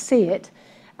let us see it.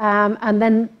 And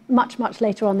then much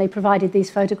later on, they provided these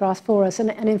photographs for us.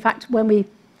 And in fact, when we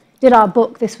did our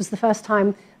book, this was the first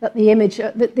time that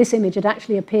this image had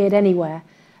actually appeared anywhere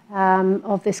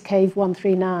of this cave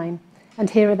 139. And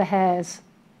here are the hares.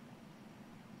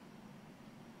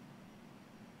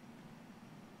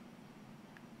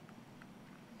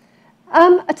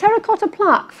 A terracotta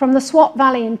plaque from the Swat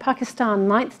Valley in Pakistan,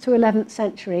 9th to 11th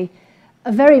century,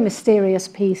 a very mysterious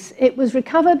piece. It was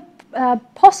recovered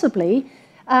possibly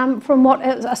from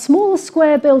a small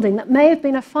square building that may have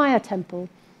been a fire temple,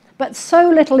 but so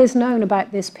little is known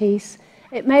about this piece.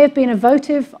 It may have been a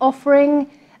votive offering,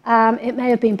 it may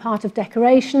have been part of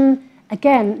decoration.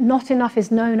 Again, not enough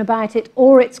is known about it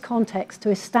or its context to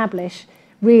establish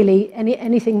really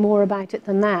anything more about it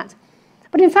than that.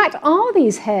 But in fact, are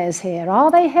these hares here?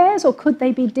 Are they hares or could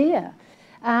they be deer?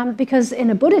 Because in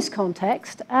a Buddhist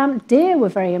context, deer were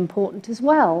very important as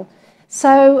well.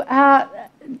 So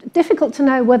difficult to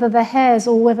know whether they're hares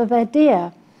or whether they're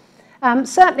deer.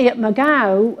 Certainly at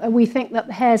Mogao, we think that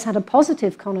the hares had a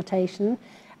positive connotation,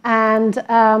 and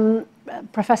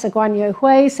Professor Guan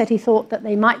Youhui said he thought that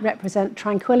they might represent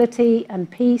tranquility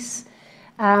and peace.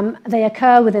 They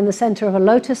occur within the center of a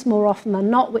lotus more often than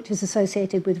not, which is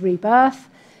associated with rebirth.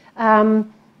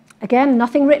 Again,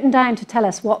 nothing written down to tell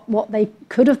us what they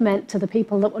could have meant to the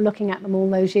people that were looking at them all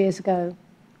those years ago.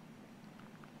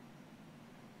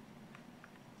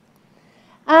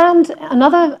 And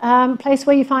another place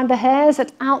where you find the hares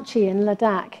at Alchi in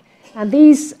Ladakh. And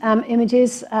these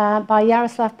images by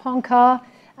Yaroslav Ponkar,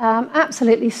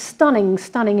 absolutely stunning,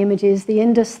 stunning images, the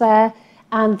Indus there,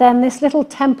 and then this little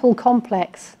temple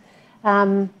complex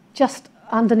just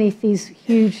underneath these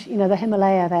huge, the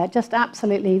Himalaya there, just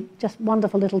absolutely, just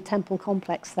wonderful little temple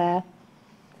complex there.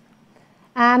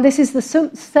 And this is the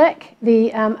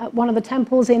Sumtsek, one of the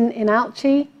temples in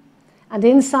Alchi. And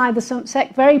inside the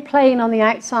Sumtsek, very plain on the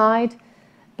outside,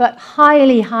 but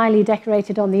highly, highly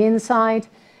decorated on the inside.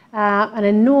 An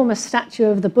enormous statue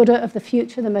of the Buddha of the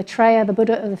future, the Maitreya, the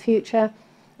Buddha of the future,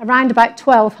 around about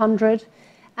 1200.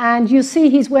 And you'll see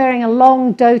he's wearing a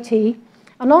long dhoti.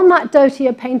 And on that dhoti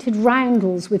are painted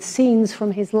roundels with scenes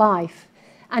from his life.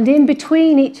 And in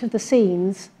between each of the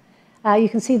scenes, you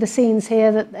can see the scenes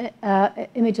here, that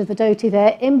image of the dhoti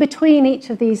there. In between each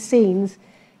of these scenes,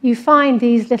 you find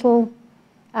these little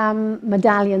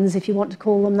medallions, if you want to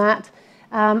call them that,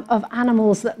 of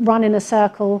animals that run in a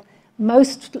circle,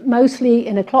 mostly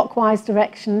in a clockwise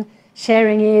direction,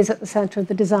 sharing ears at the center of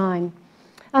the design.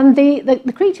 And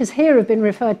the creatures here have been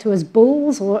referred to as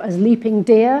bulls or as leaping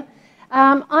deer.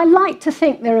 I like to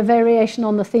think they're a variation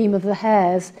on the theme of the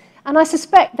hares, and I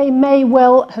suspect they may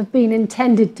well have been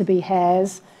intended to be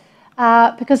hares,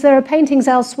 because there are paintings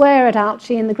elsewhere at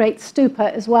Alchi in the Great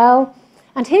Stupa as well.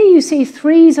 And here you see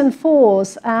 3s and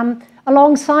 4s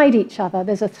alongside each other.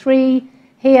 There's a 3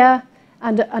 here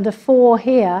and a 4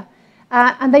 here.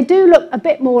 And they do look a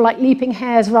bit more like leaping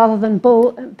hares rather than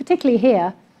bull, particularly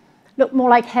here, look more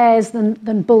like hares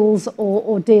than bulls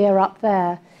or deer up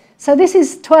there. So this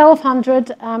is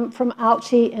 1200 from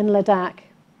Alchi in Ladakh.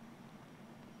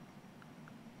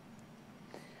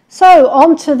 So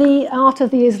on to the art of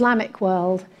the Islamic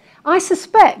world. I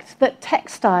suspect that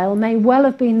textile may well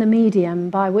have been the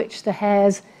medium by which the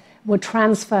hares were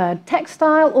transferred,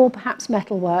 textile or perhaps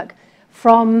metalwork,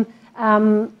 from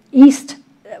from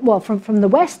the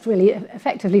west, really,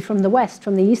 effectively from the west,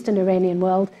 from the eastern Iranian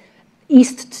world,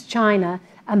 east to China,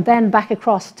 and then back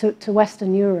across to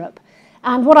Western Europe.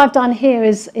 And what I've done here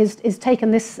is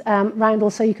taken this roundel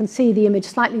so you can see the image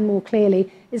slightly more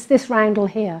clearly. It's this roundel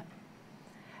here.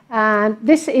 And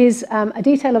this is a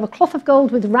detail of a cloth of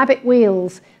gold with rabbit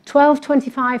wheels,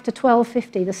 1225 to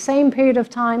 1250, the same period of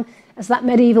time as that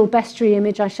medieval bestiary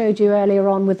image I showed you earlier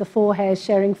on with the 4 hares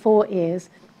sharing 4 ears.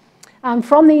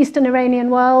 From the Eastern Iranian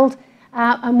world,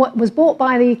 and what was bought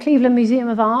by the Cleveland Museum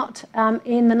of Art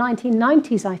in the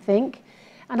 1990s, I think.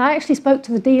 And I actually spoke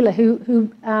to the dealer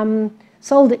who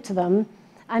sold it to them,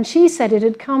 and she said it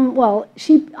had come,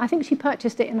 I think she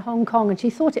purchased it in Hong Kong, and she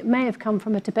thought it may have come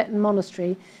from a Tibetan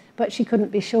monastery, but she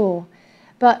couldn't be sure.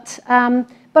 But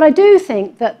I do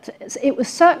think that it was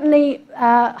certainly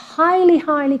highly,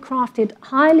 highly crafted,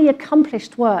 highly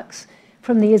accomplished works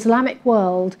from the Islamic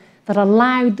world that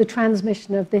allowed the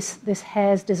transmission of this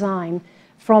hare's design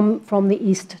from the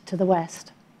east to the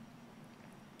west.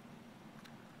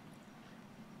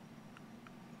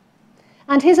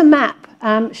 And here's a map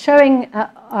showing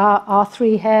our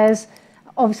 3 hares,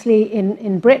 obviously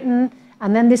in Britain,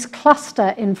 and then this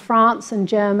cluster in France and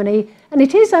Germany. And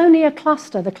it is only a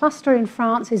cluster. The cluster in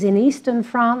France is in eastern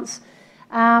France,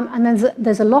 and then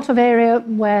there's a lot of area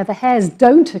where the hares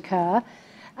don't occur.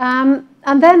 And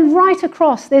then right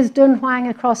across, there's Dunhuang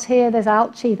across here, there's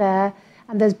Alchi there,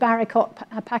 and there's Barakot,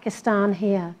 Pakistan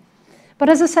here. But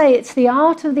as I say, it's the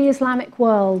art of the Islamic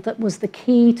world that was the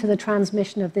key to the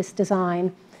transmission of this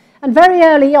design. And very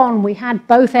early on, we had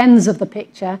both ends of the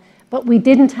picture, but we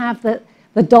didn't have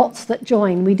the dots that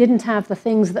join. We didn't have the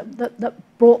things that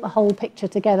brought the whole picture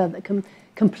together, that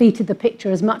completed the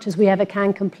picture as much as we ever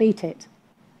can complete it.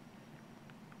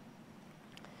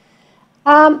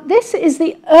 This is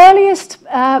the earliest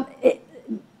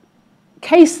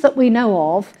case that we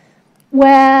know of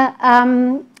where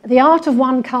the art of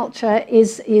one culture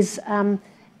is in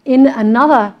a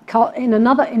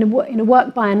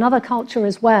work by another culture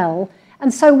as well,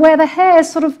 and so where the hares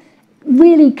sort of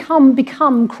really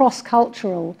become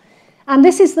cross-cultural. And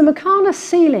this is the Meccana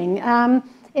ceiling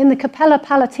in the Cappella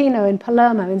Palatino in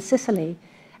Palermo in Sicily.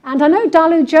 And I know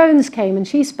Dalu Jones came and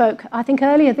she spoke, I think,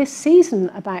 earlier this season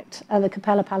about the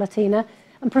Cappella Palatina,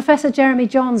 and Professor Jeremy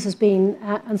Johns has been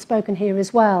and spoken here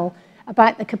as well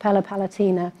about the Cappella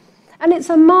Palatina. And it's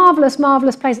a marvellous,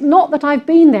 marvellous place. Not that I've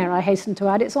been there, I hasten to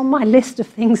add. It's on my list of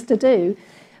things to do.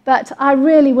 But I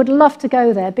really would love to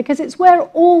go there because it's where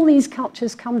all these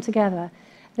cultures come together.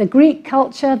 The Greek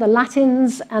culture, the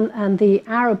Latins, and the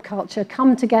Arab culture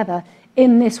come together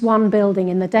in this one building,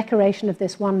 in the decoration of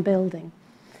this one building.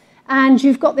 And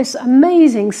you've got this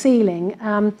amazing ceiling,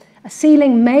 a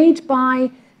ceiling made by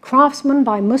craftsmen,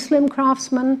 by Muslim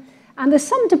craftsmen. And there's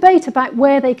some debate about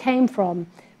where they came from.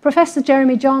 Professor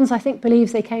Jeremy Johns, I think,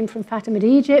 believes they came from Fatimid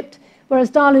Egypt,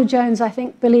 whereas Dalu Jones, I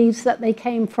think, believes that they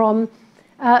came from,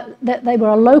 that they were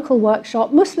a local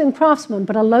workshop, Muslim craftsmen,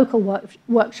 but a local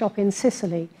workshop in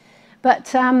Sicily.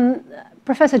 But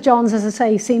Professor Johns, as I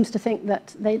say, seems to think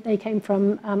that they came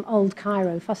from Old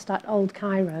Cairo, Fustat, Old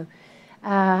Cairo.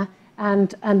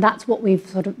 And that's what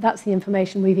that's the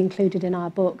information we've included in our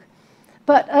book.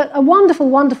 But a wonderful,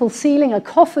 wonderful ceiling, a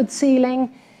coffered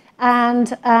ceiling.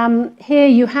 And here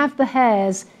you have the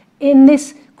hares in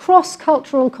this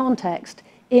cross-cultural context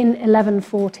in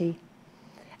 1140.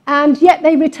 And yet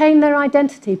they retain their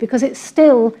identity because it's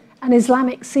still an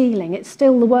Islamic ceiling. It's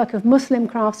still the work of Muslim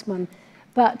craftsmen,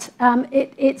 but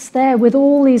it's there with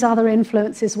all these other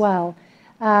influences as well.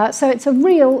 So it's a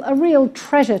real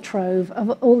treasure trove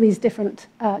of all these different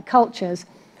cultures.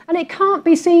 And it can't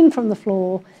be seen from the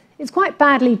floor. It's quite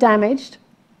badly damaged.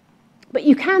 But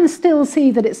you can still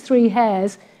see that it's three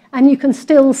hares, and you can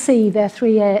still see their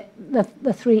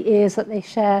the three ears that they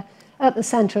share at the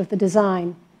center of the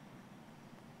design.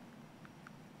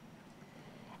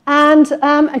 And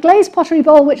a glazed pottery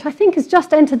bowl, which I think has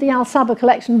just entered the Al Sabah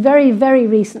collection very, very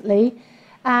recently.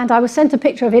 And I was sent a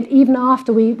picture of it even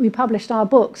after we published our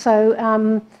book. So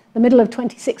the middle of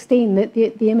 2016,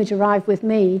 the image arrived with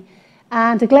me.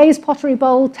 And a glazed pottery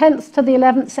bowl, 10th to the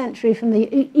 11th century from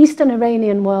the Eastern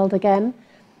Iranian world again,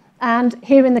 and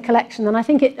here in the collection. And I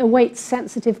think it awaits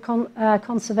sensitive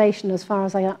conservation as far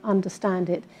as I understand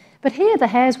it. But here the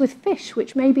hares with fish,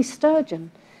 which may be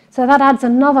sturgeon. So that adds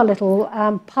another little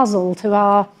puzzle to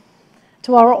our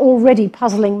already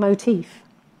puzzling motif.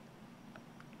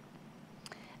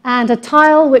 And a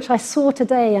tile, which I saw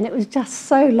today, and it was just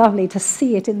so lovely to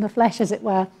see it in the flesh, as it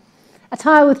were. A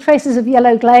tile with traces of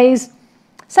yellow glaze,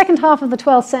 second half of the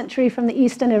 12th century from the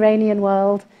Eastern Iranian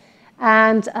world,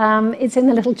 and it's in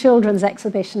the little children's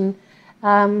exhibition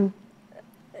here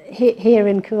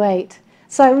in Kuwait.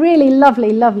 So really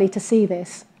lovely, lovely to see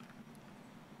this.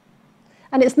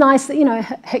 And it's nice that,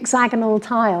 hexagonal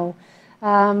tile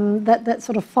that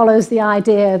sort of follows the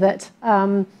idea that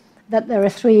there are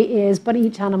three ears, but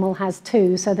each animal has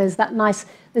two. So there's that nice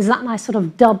sort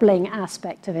of doubling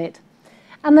aspect of it.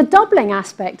 And the doubling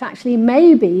aspect actually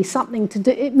may be something to do,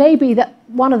 it may be that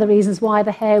one of the reasons why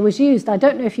the hare was used. I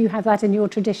don't know if you have that in your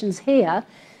traditions here,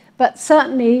 but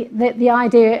certainly the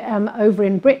idea over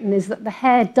in Britain is that the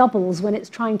hare doubles when it's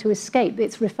trying to escape.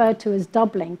 It's referred to as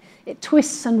doubling. It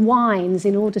twists and winds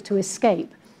in order to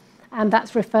escape, and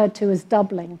that's referred to as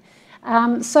doubling.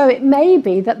 So it may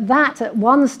be that at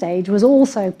one stage was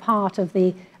also part of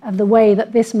the way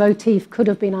that this motif could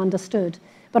have been understood.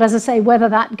 But as I say, whether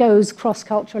that goes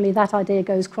cross-culturally, that idea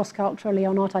goes cross-culturally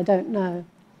or not, I don't know.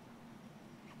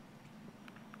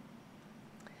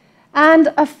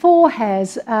 And a four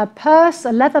hares purse,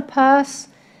 a leather purse.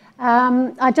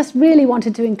 I just really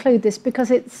wanted to include this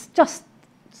because it's just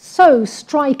so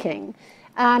striking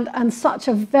and such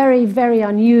a very, very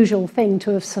unusual thing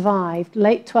to have survived.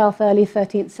 Late 12th, early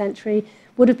 13th century,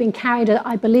 would have been carried,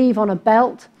 I believe, on a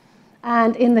belt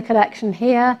and in the collection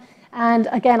here. And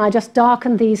again, I just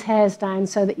darkened these hairs down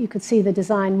so that you could see the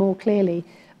design more clearly.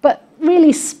 But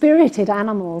really spirited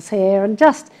animals here, and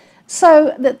just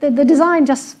so that the design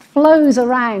just flows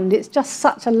around. It's just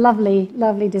such a lovely,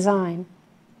 lovely design.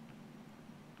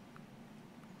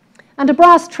 And a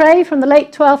brass tray from the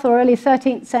late 12th or early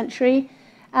 13th century,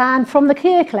 and from the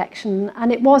Keir collection.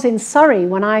 And it was in Surrey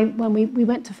when we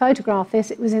went to photograph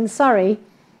this. It was in Surrey,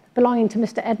 belonging to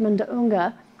Mr. Edmund de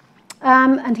Unger.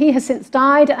 and he has since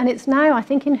died, and it's now, I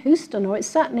think, in Houston, or it's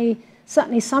certainly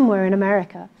somewhere in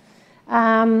America.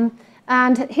 And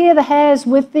here the hares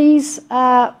with these,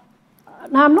 now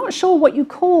I'm not sure what you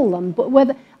call them, but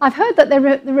whether, I've heard that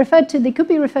they could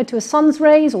be referred to as sun's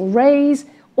rays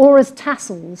or as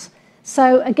tassels.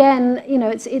 So again, you know,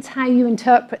 it's how you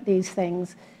interpret these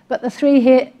things. But the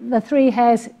three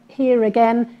hares here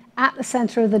again at the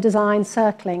center of the design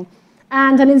circling.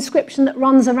 And an inscription that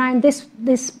runs around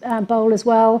this bowl as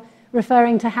well,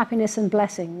 referring to happiness and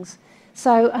blessings.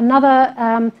 So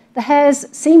another, the hares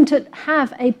seem to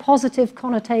have a positive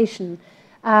connotation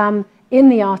in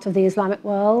the art of the Islamic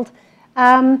world.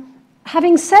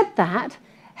 Having said that,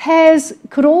 hares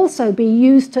could also be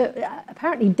used to,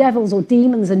 apparently devils or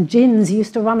demons and jinns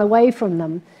used to run away from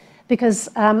them, because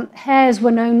hares were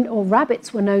known, or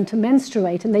rabbits were known to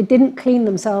menstruate, and they didn't clean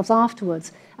themselves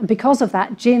afterwards. And because of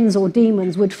that, jinns or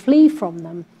demons would flee from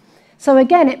them. So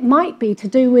again, it might be to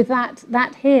do with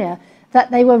that here,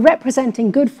 that they were representing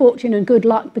good fortune and good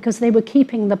luck because they were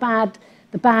keeping the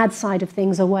bad side of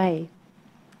things away.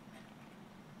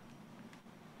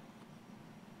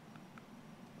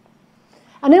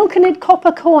 An Ilkhanid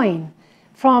copper coin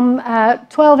from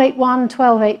 1281,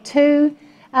 1282,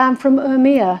 from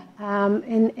Urmia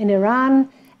in Iran.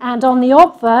 And on the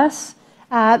obverse,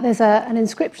 there's an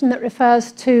inscription that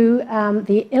refers to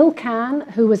the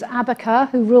Ilkhan, who was Abakar,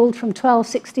 who ruled from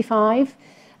 1265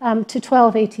 to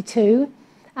 1282.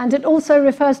 And it also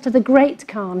refers to the Great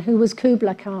Khan, who was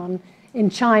Kublai Khan in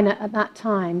China at that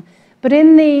time. But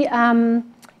in the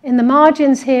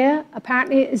margins here,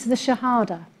 apparently, is the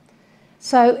Shahada.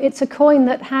 So it's a coin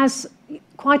that has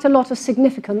quite a lot of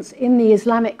significance in the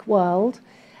Islamic world.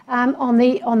 On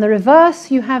the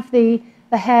reverse, you have the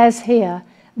hares here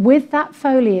with that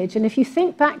foliage. And if you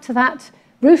think back to that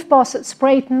roof boss at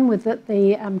Sprayton with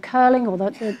the curling or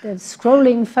the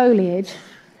scrolling foliage,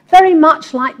 very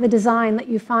much like the design that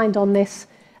you find on this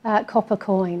copper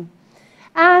coin.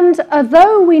 And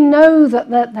although we know that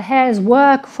the hares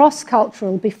were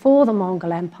cross-cultural before the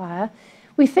Mongol Empire,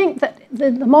 we think that the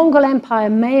Mongol Empire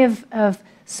may have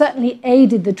certainly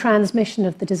aided the transmission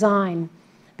of the design,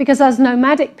 because as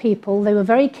nomadic people, they were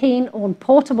very keen on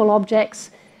portable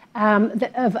objects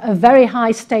of very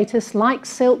high status, like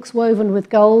silks woven with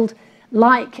gold,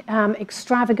 like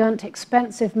extravagant,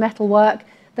 expensive metalwork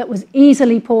that was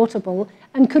easily portable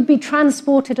and could be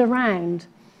transported around.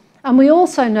 And we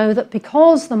also know that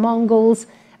because the Mongols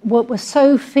were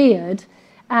so feared,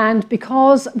 and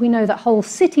because we know that whole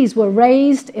cities were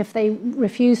razed, if they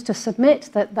refused to submit,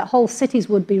 that whole cities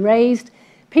would be razed,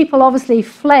 people obviously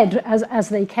fled as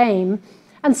they came.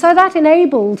 And so that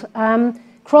enabled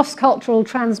cross-cultural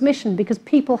transmission because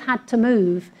people had to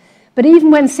move. But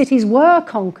even when cities were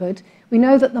conquered, we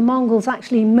know that the Mongols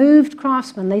actually moved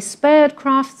craftsmen. They spared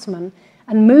craftsmen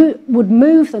and would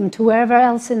move them to wherever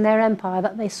else in their empire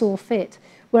that they saw fit,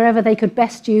 wherever they could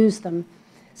best use them.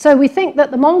 So we think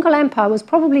that the Mongol Empire was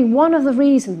probably one of the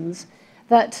reasons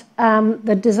that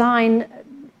the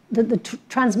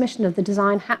transmission of the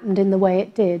design happened in the way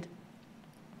it did.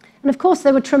 And of course,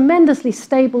 there were tremendously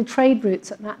stable trade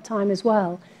routes at that time as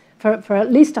well, for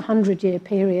at least a 100-year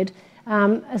period.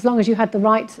 As long as you had the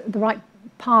right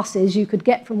passes, you could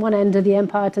get from one end of the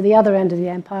empire to the other end of the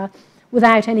empire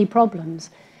without any problems.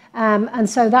 And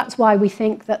so that's why we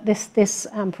think that this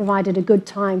provided a good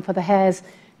time for the hares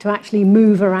to actually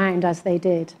move around as they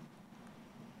did.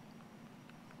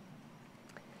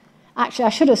 Actually, I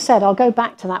should have said, I'll go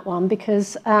back to that one,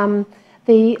 because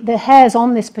the hares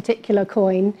on this particular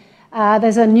coin,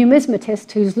 there's a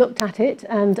numismatist who's looked at it,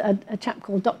 and a chap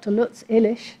called Dr. Lutz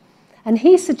Illich, and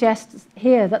he suggests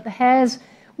here that the hares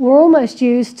were almost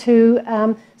used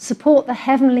to support the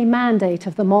heavenly mandate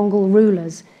of the Mongol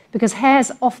rulers, because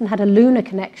hares often had a lunar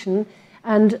connection,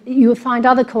 and you will find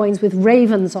other coins with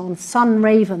ravens on, sun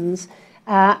ravens,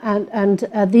 and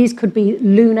these could be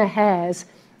lunar hares,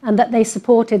 and that they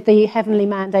supported the heavenly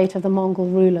mandate of the Mongol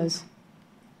rulers.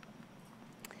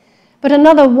 But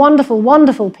another wonderful,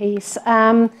 wonderful piece,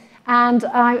 and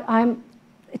I'm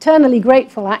eternally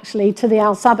grateful, actually, to the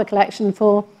Al-Saba collection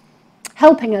for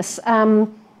helping us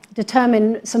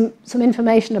determine some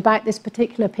information about this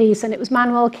particular piece, and it was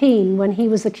Manuel Keen, when he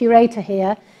was the curator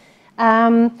here.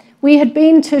 We had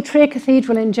been to Trier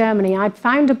Cathedral in Germany. I'd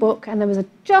found a book, and there was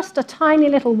just a tiny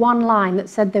little one line that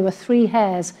said there were 3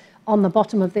 hares on the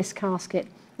bottom of this casket.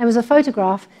 There was a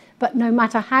photograph, but no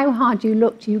matter how hard you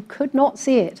looked, you could not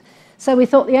see it. So we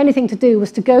thought the only thing to do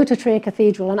was to go to Trier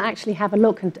Cathedral and actually have a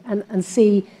look and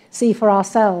see for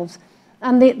ourselves.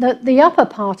 And the upper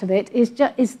part of it is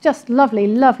just lovely,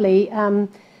 lovely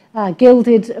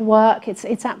gilded work.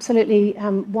 It's absolutely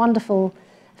wonderful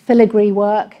filigree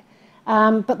work.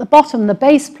 But the bottom, the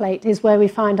base plate, is where we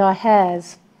find our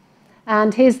hares.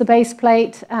 And here's the base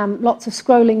plate, lots of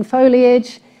scrolling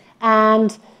foliage,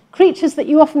 and creatures that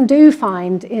you often do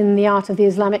find in the art of the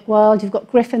Islamic world. You've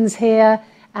got griffins here,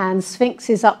 and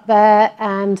sphinxes up there,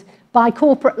 and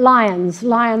bicorporate lions,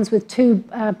 lions with two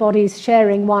bodies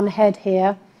sharing one head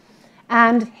here.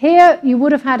 And here you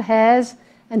would have had hares,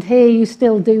 and here you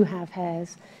still do have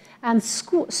hares. And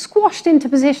squashed into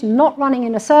position, not running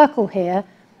in a circle here,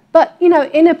 but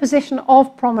in a position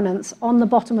of prominence on the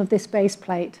bottom of this base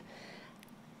plate.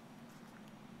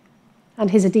 And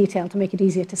here's a detail to make it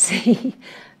easier to see.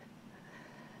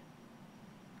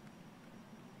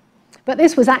 But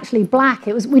this was actually black.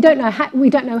 We don't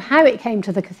know how it came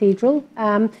to the cathedral.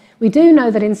 We do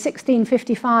know that in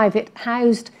 1655 it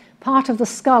housed part of the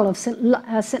skull of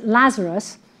St.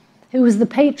 Lazarus, who was the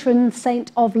patron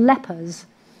saint of lepers.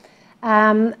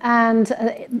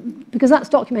 Because that's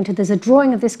documented, there's a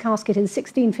drawing of this casket in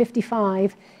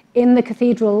 1655 in the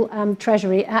cathedral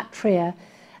treasury at Trier.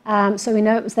 So we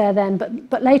know it was there then.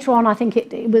 But later on, I think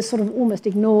it was sort of almost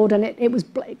ignored, and it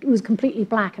was completely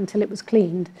black until it was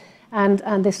cleaned.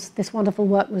 And this wonderful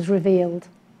work was revealed.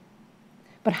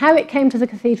 But how it came to the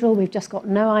cathedral, we've just got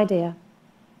no idea.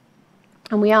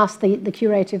 And we asked the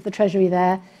curator of the treasury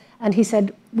there, and he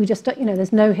said, we just don't,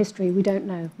 there's no history, we don't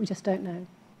know, we just don't know.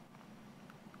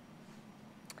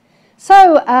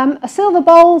 So, a silver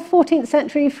bowl, 14th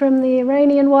century from the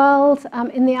Iranian world,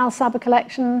 in the Al Saba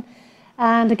collection.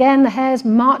 And again, the hares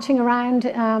marching around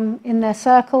in their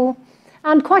circle.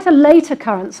 And quite a late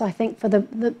occurrence, I think, for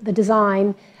the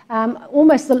design.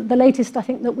 Almost the latest, I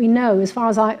think, that we know, as far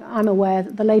as I'm aware,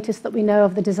 the latest that we know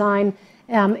of the design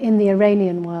in the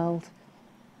Iranian world.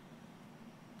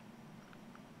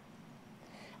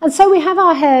 And so we have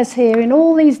our hares here in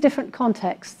all these different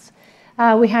contexts.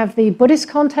 We have the Buddhist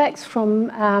context from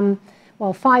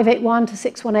 581 to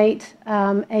 618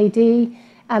 AD,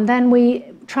 and then we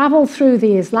travel through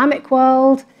the Islamic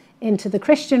world, into the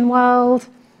Christian world,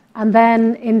 and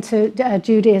then into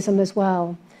Judaism as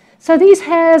well. So these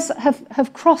hares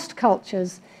have crossed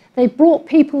cultures. They've brought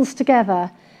peoples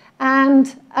together,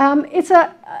 and it's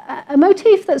a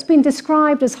motif that's been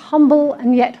described as humble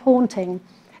and yet haunting.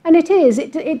 And it is.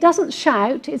 It doesn't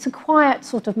shout. It's a quiet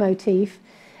sort of motif.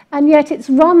 And yet it's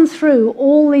run through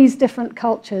all these different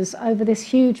cultures over this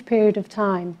huge period of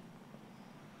time.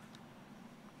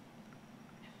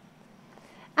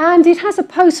 And it has a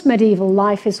post-medieval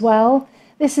life as well.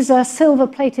 This is a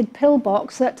silver-plated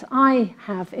pillbox that I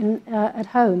have at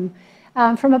home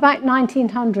from about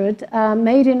 1900,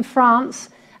 made in France.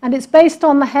 And it's based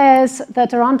on the hares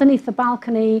that are underneath the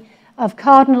balcony of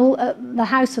the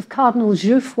house of Cardinal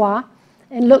Jouffroy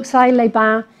in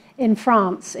Luxeuil-les-Bains in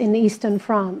France, in eastern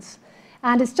France.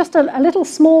 And it's just a little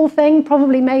small thing,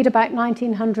 probably made about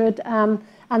 1900, and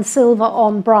silver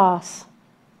on brass.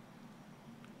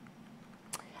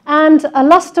 And a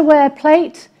lustreware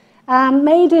plate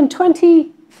made in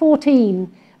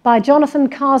 2014 by Jonathan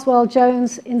Carswell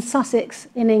Jones in Sussex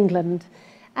in England.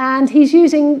 And he's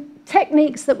using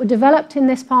techniques that were developed in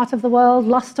this part of the world,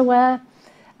 lustreware,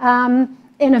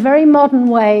 in a very modern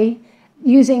way,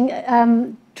 using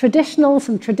some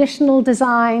traditional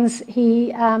designs.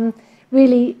 He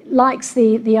really likes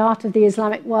the art of the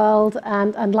Islamic world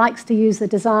and likes to use the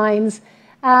designs.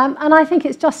 And I think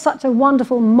it's just such a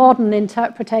wonderful modern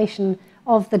interpretation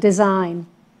of the design.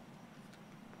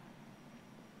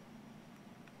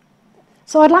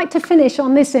 So I'd like to finish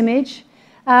on this image.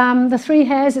 The three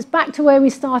hares, it's back to where we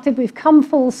started. We've come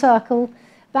full circle,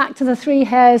 back to the three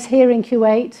hares here in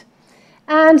Kuwait.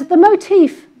 And the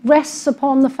motif rests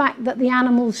upon the fact that the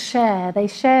animals share. They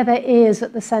share their ears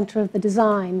at the center of the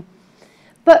design.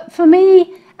 But for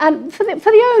me, and for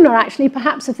the owner, actually,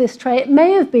 perhaps of this tray, it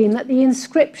may have been that the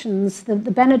inscriptions, the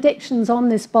benedictions on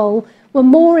this bowl, were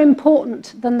more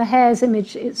important than the hare's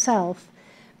image itself.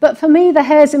 But for me, the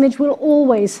hare's image will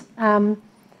always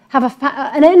have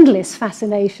an endless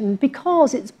fascination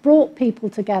because it's brought people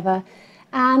together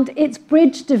and it's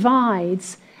bridged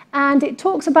divides. And it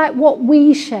talks about what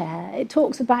we share. It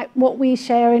talks about what we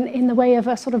share in the way of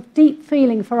a sort of deep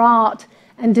feeling for art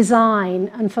and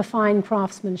design and for fine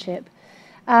craftsmanship.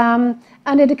 And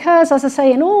it occurs, as I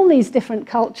say, in all these different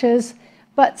cultures,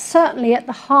 but certainly at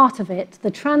the heart of it,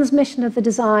 the transmission of the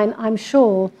design, I'm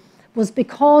sure, was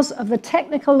because of the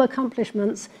technical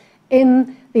accomplishments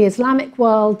in the Islamic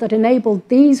world that enabled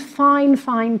these fine,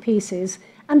 fine pieces,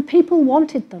 and people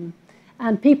wanted them.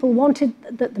 And people wanted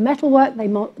the metalwork,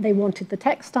 they wanted the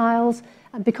textiles,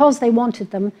 and because they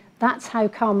wanted them, that's how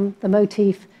come the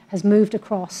motif has moved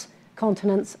across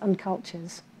continents and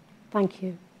cultures. Thank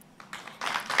you.